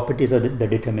at the properties of the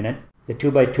determinant, the 2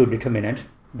 by 2 determinant,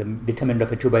 the determinant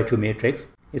of a 2 by 2 matrix,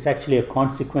 is actually a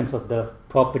consequence of the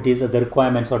properties as the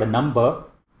requirements or the number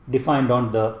defined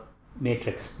on the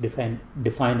matrix,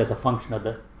 defined as a function of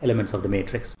the elements of the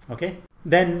matrix. Okay.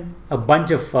 Then a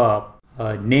bunch of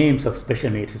names of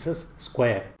special matrices: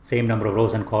 square, same number of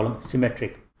rows and columns;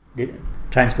 symmetric,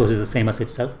 transpose is the same as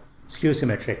itself; skew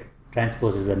symmetric,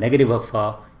 transpose is the negative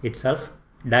of itself;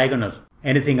 diagonal,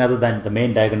 anything other than the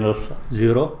main diagonal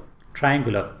 0;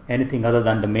 triangular, anything other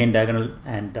than the main diagonal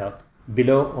and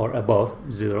below or above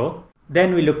 0;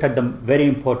 Then we looked at the very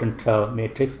important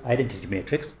matrix, identity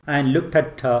matrix, and looked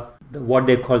at what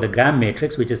they call the gram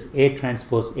matrix, which is A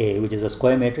transpose A, which is a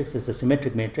square matrix. It's a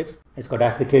symmetric matrix. It's got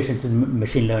applications in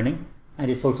machine learning, and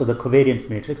it's also the covariance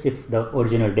matrix if the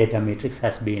original data matrix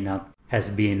has been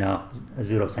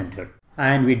zero-centered.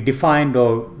 And we defined,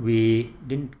 or we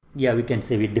didn't, yeah, we can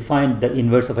say we defined the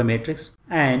inverse of a matrix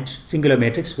and singular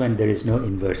matrix when there is no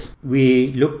inverse.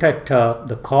 We looked at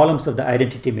the columns of the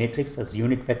identity matrix as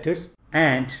unit vectors,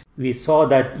 and we saw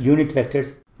that unit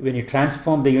vectors, when you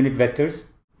transform the unit vectors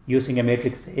using a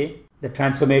matrix A, the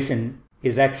transformation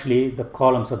is actually the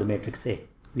columns of the matrix A.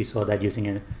 We saw that using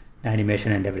an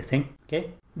animation and everything.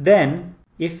 Okay. Then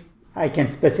if I can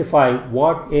specify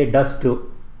what A does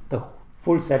to the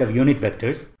full set of unit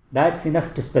vectors, that's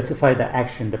enough to specify the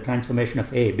action, the transformation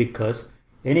of A, because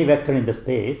any vector in the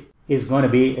space is going to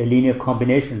be a linear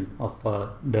combination of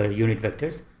the unit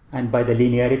vectors, and by the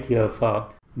linearity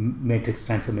of matrix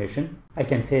transformation, I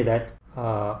can say that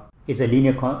it's a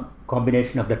linear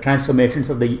combination of the transformations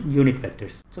of the unit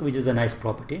vectors. So which is a nice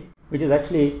property, which is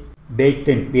actually baked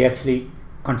in. We actually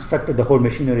constructed the whole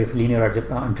machinery of linear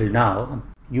algebra until now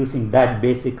using that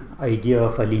basic idea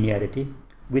of a linearity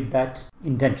with that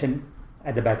intention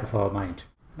at the back of our mind.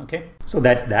 Okay, so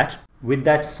that's that. With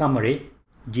that summary,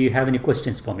 do you have any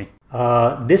questions for me?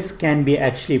 This can be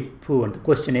actually proven. The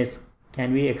question is,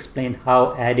 can we explain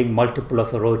how adding multiple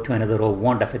of a row to another row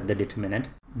won't affect the determinant?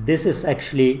 This is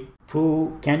actually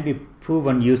can be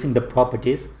proven using the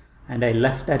properties, and I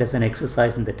left that as an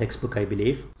exercise in the textbook, I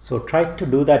believe. So try to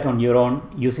do that on your own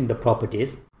using the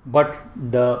properties. But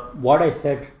what I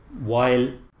said while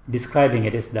describing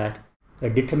it is that a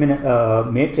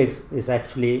determinant matrix is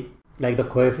actually like the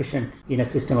coefficient in a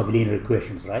system of linear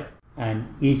equations, right?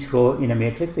 And each row in a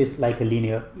matrix is like a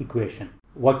linear equation.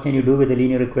 What can you do with a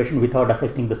linear equation without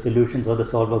affecting the solutions or the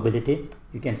solvability?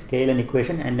 You can scale an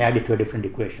equation and add it to a different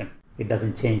equation. It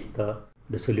doesn't change the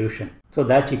solution. So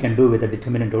that you can do with a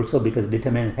determinant also, because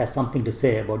determinant has something to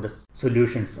say about the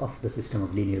solutions of the system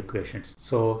of linear equations.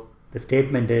 So the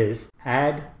statement is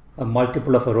add a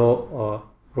multiple of a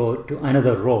row to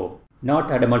another row,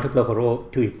 not add a multiple of a row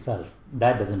to itself.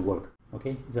 That doesn't work.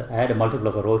 Okay, so add a multiple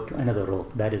of a row to another row.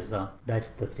 That's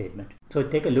the statement. So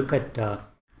take a look at,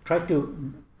 try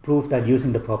to prove that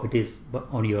using the properties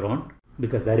on your own,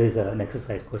 because that is an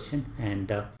exercise question.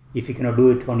 And if you cannot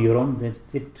do it on your own, then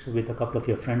sit with a couple of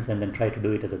your friends and then try to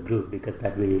do it as a group, because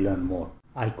that way you learn more.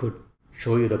 I could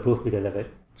show you the proof because I've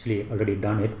actually already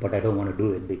done it, but I don't want to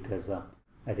do it because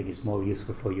I think it's more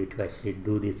useful for you to actually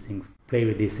do these things, play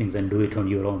with these things and do it on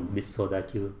your own, so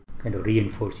that you kind of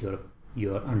reinforce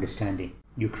your understanding.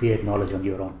 You create knowledge on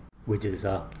your own, which is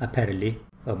apparently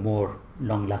a more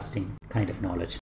long-lasting kind of knowledge.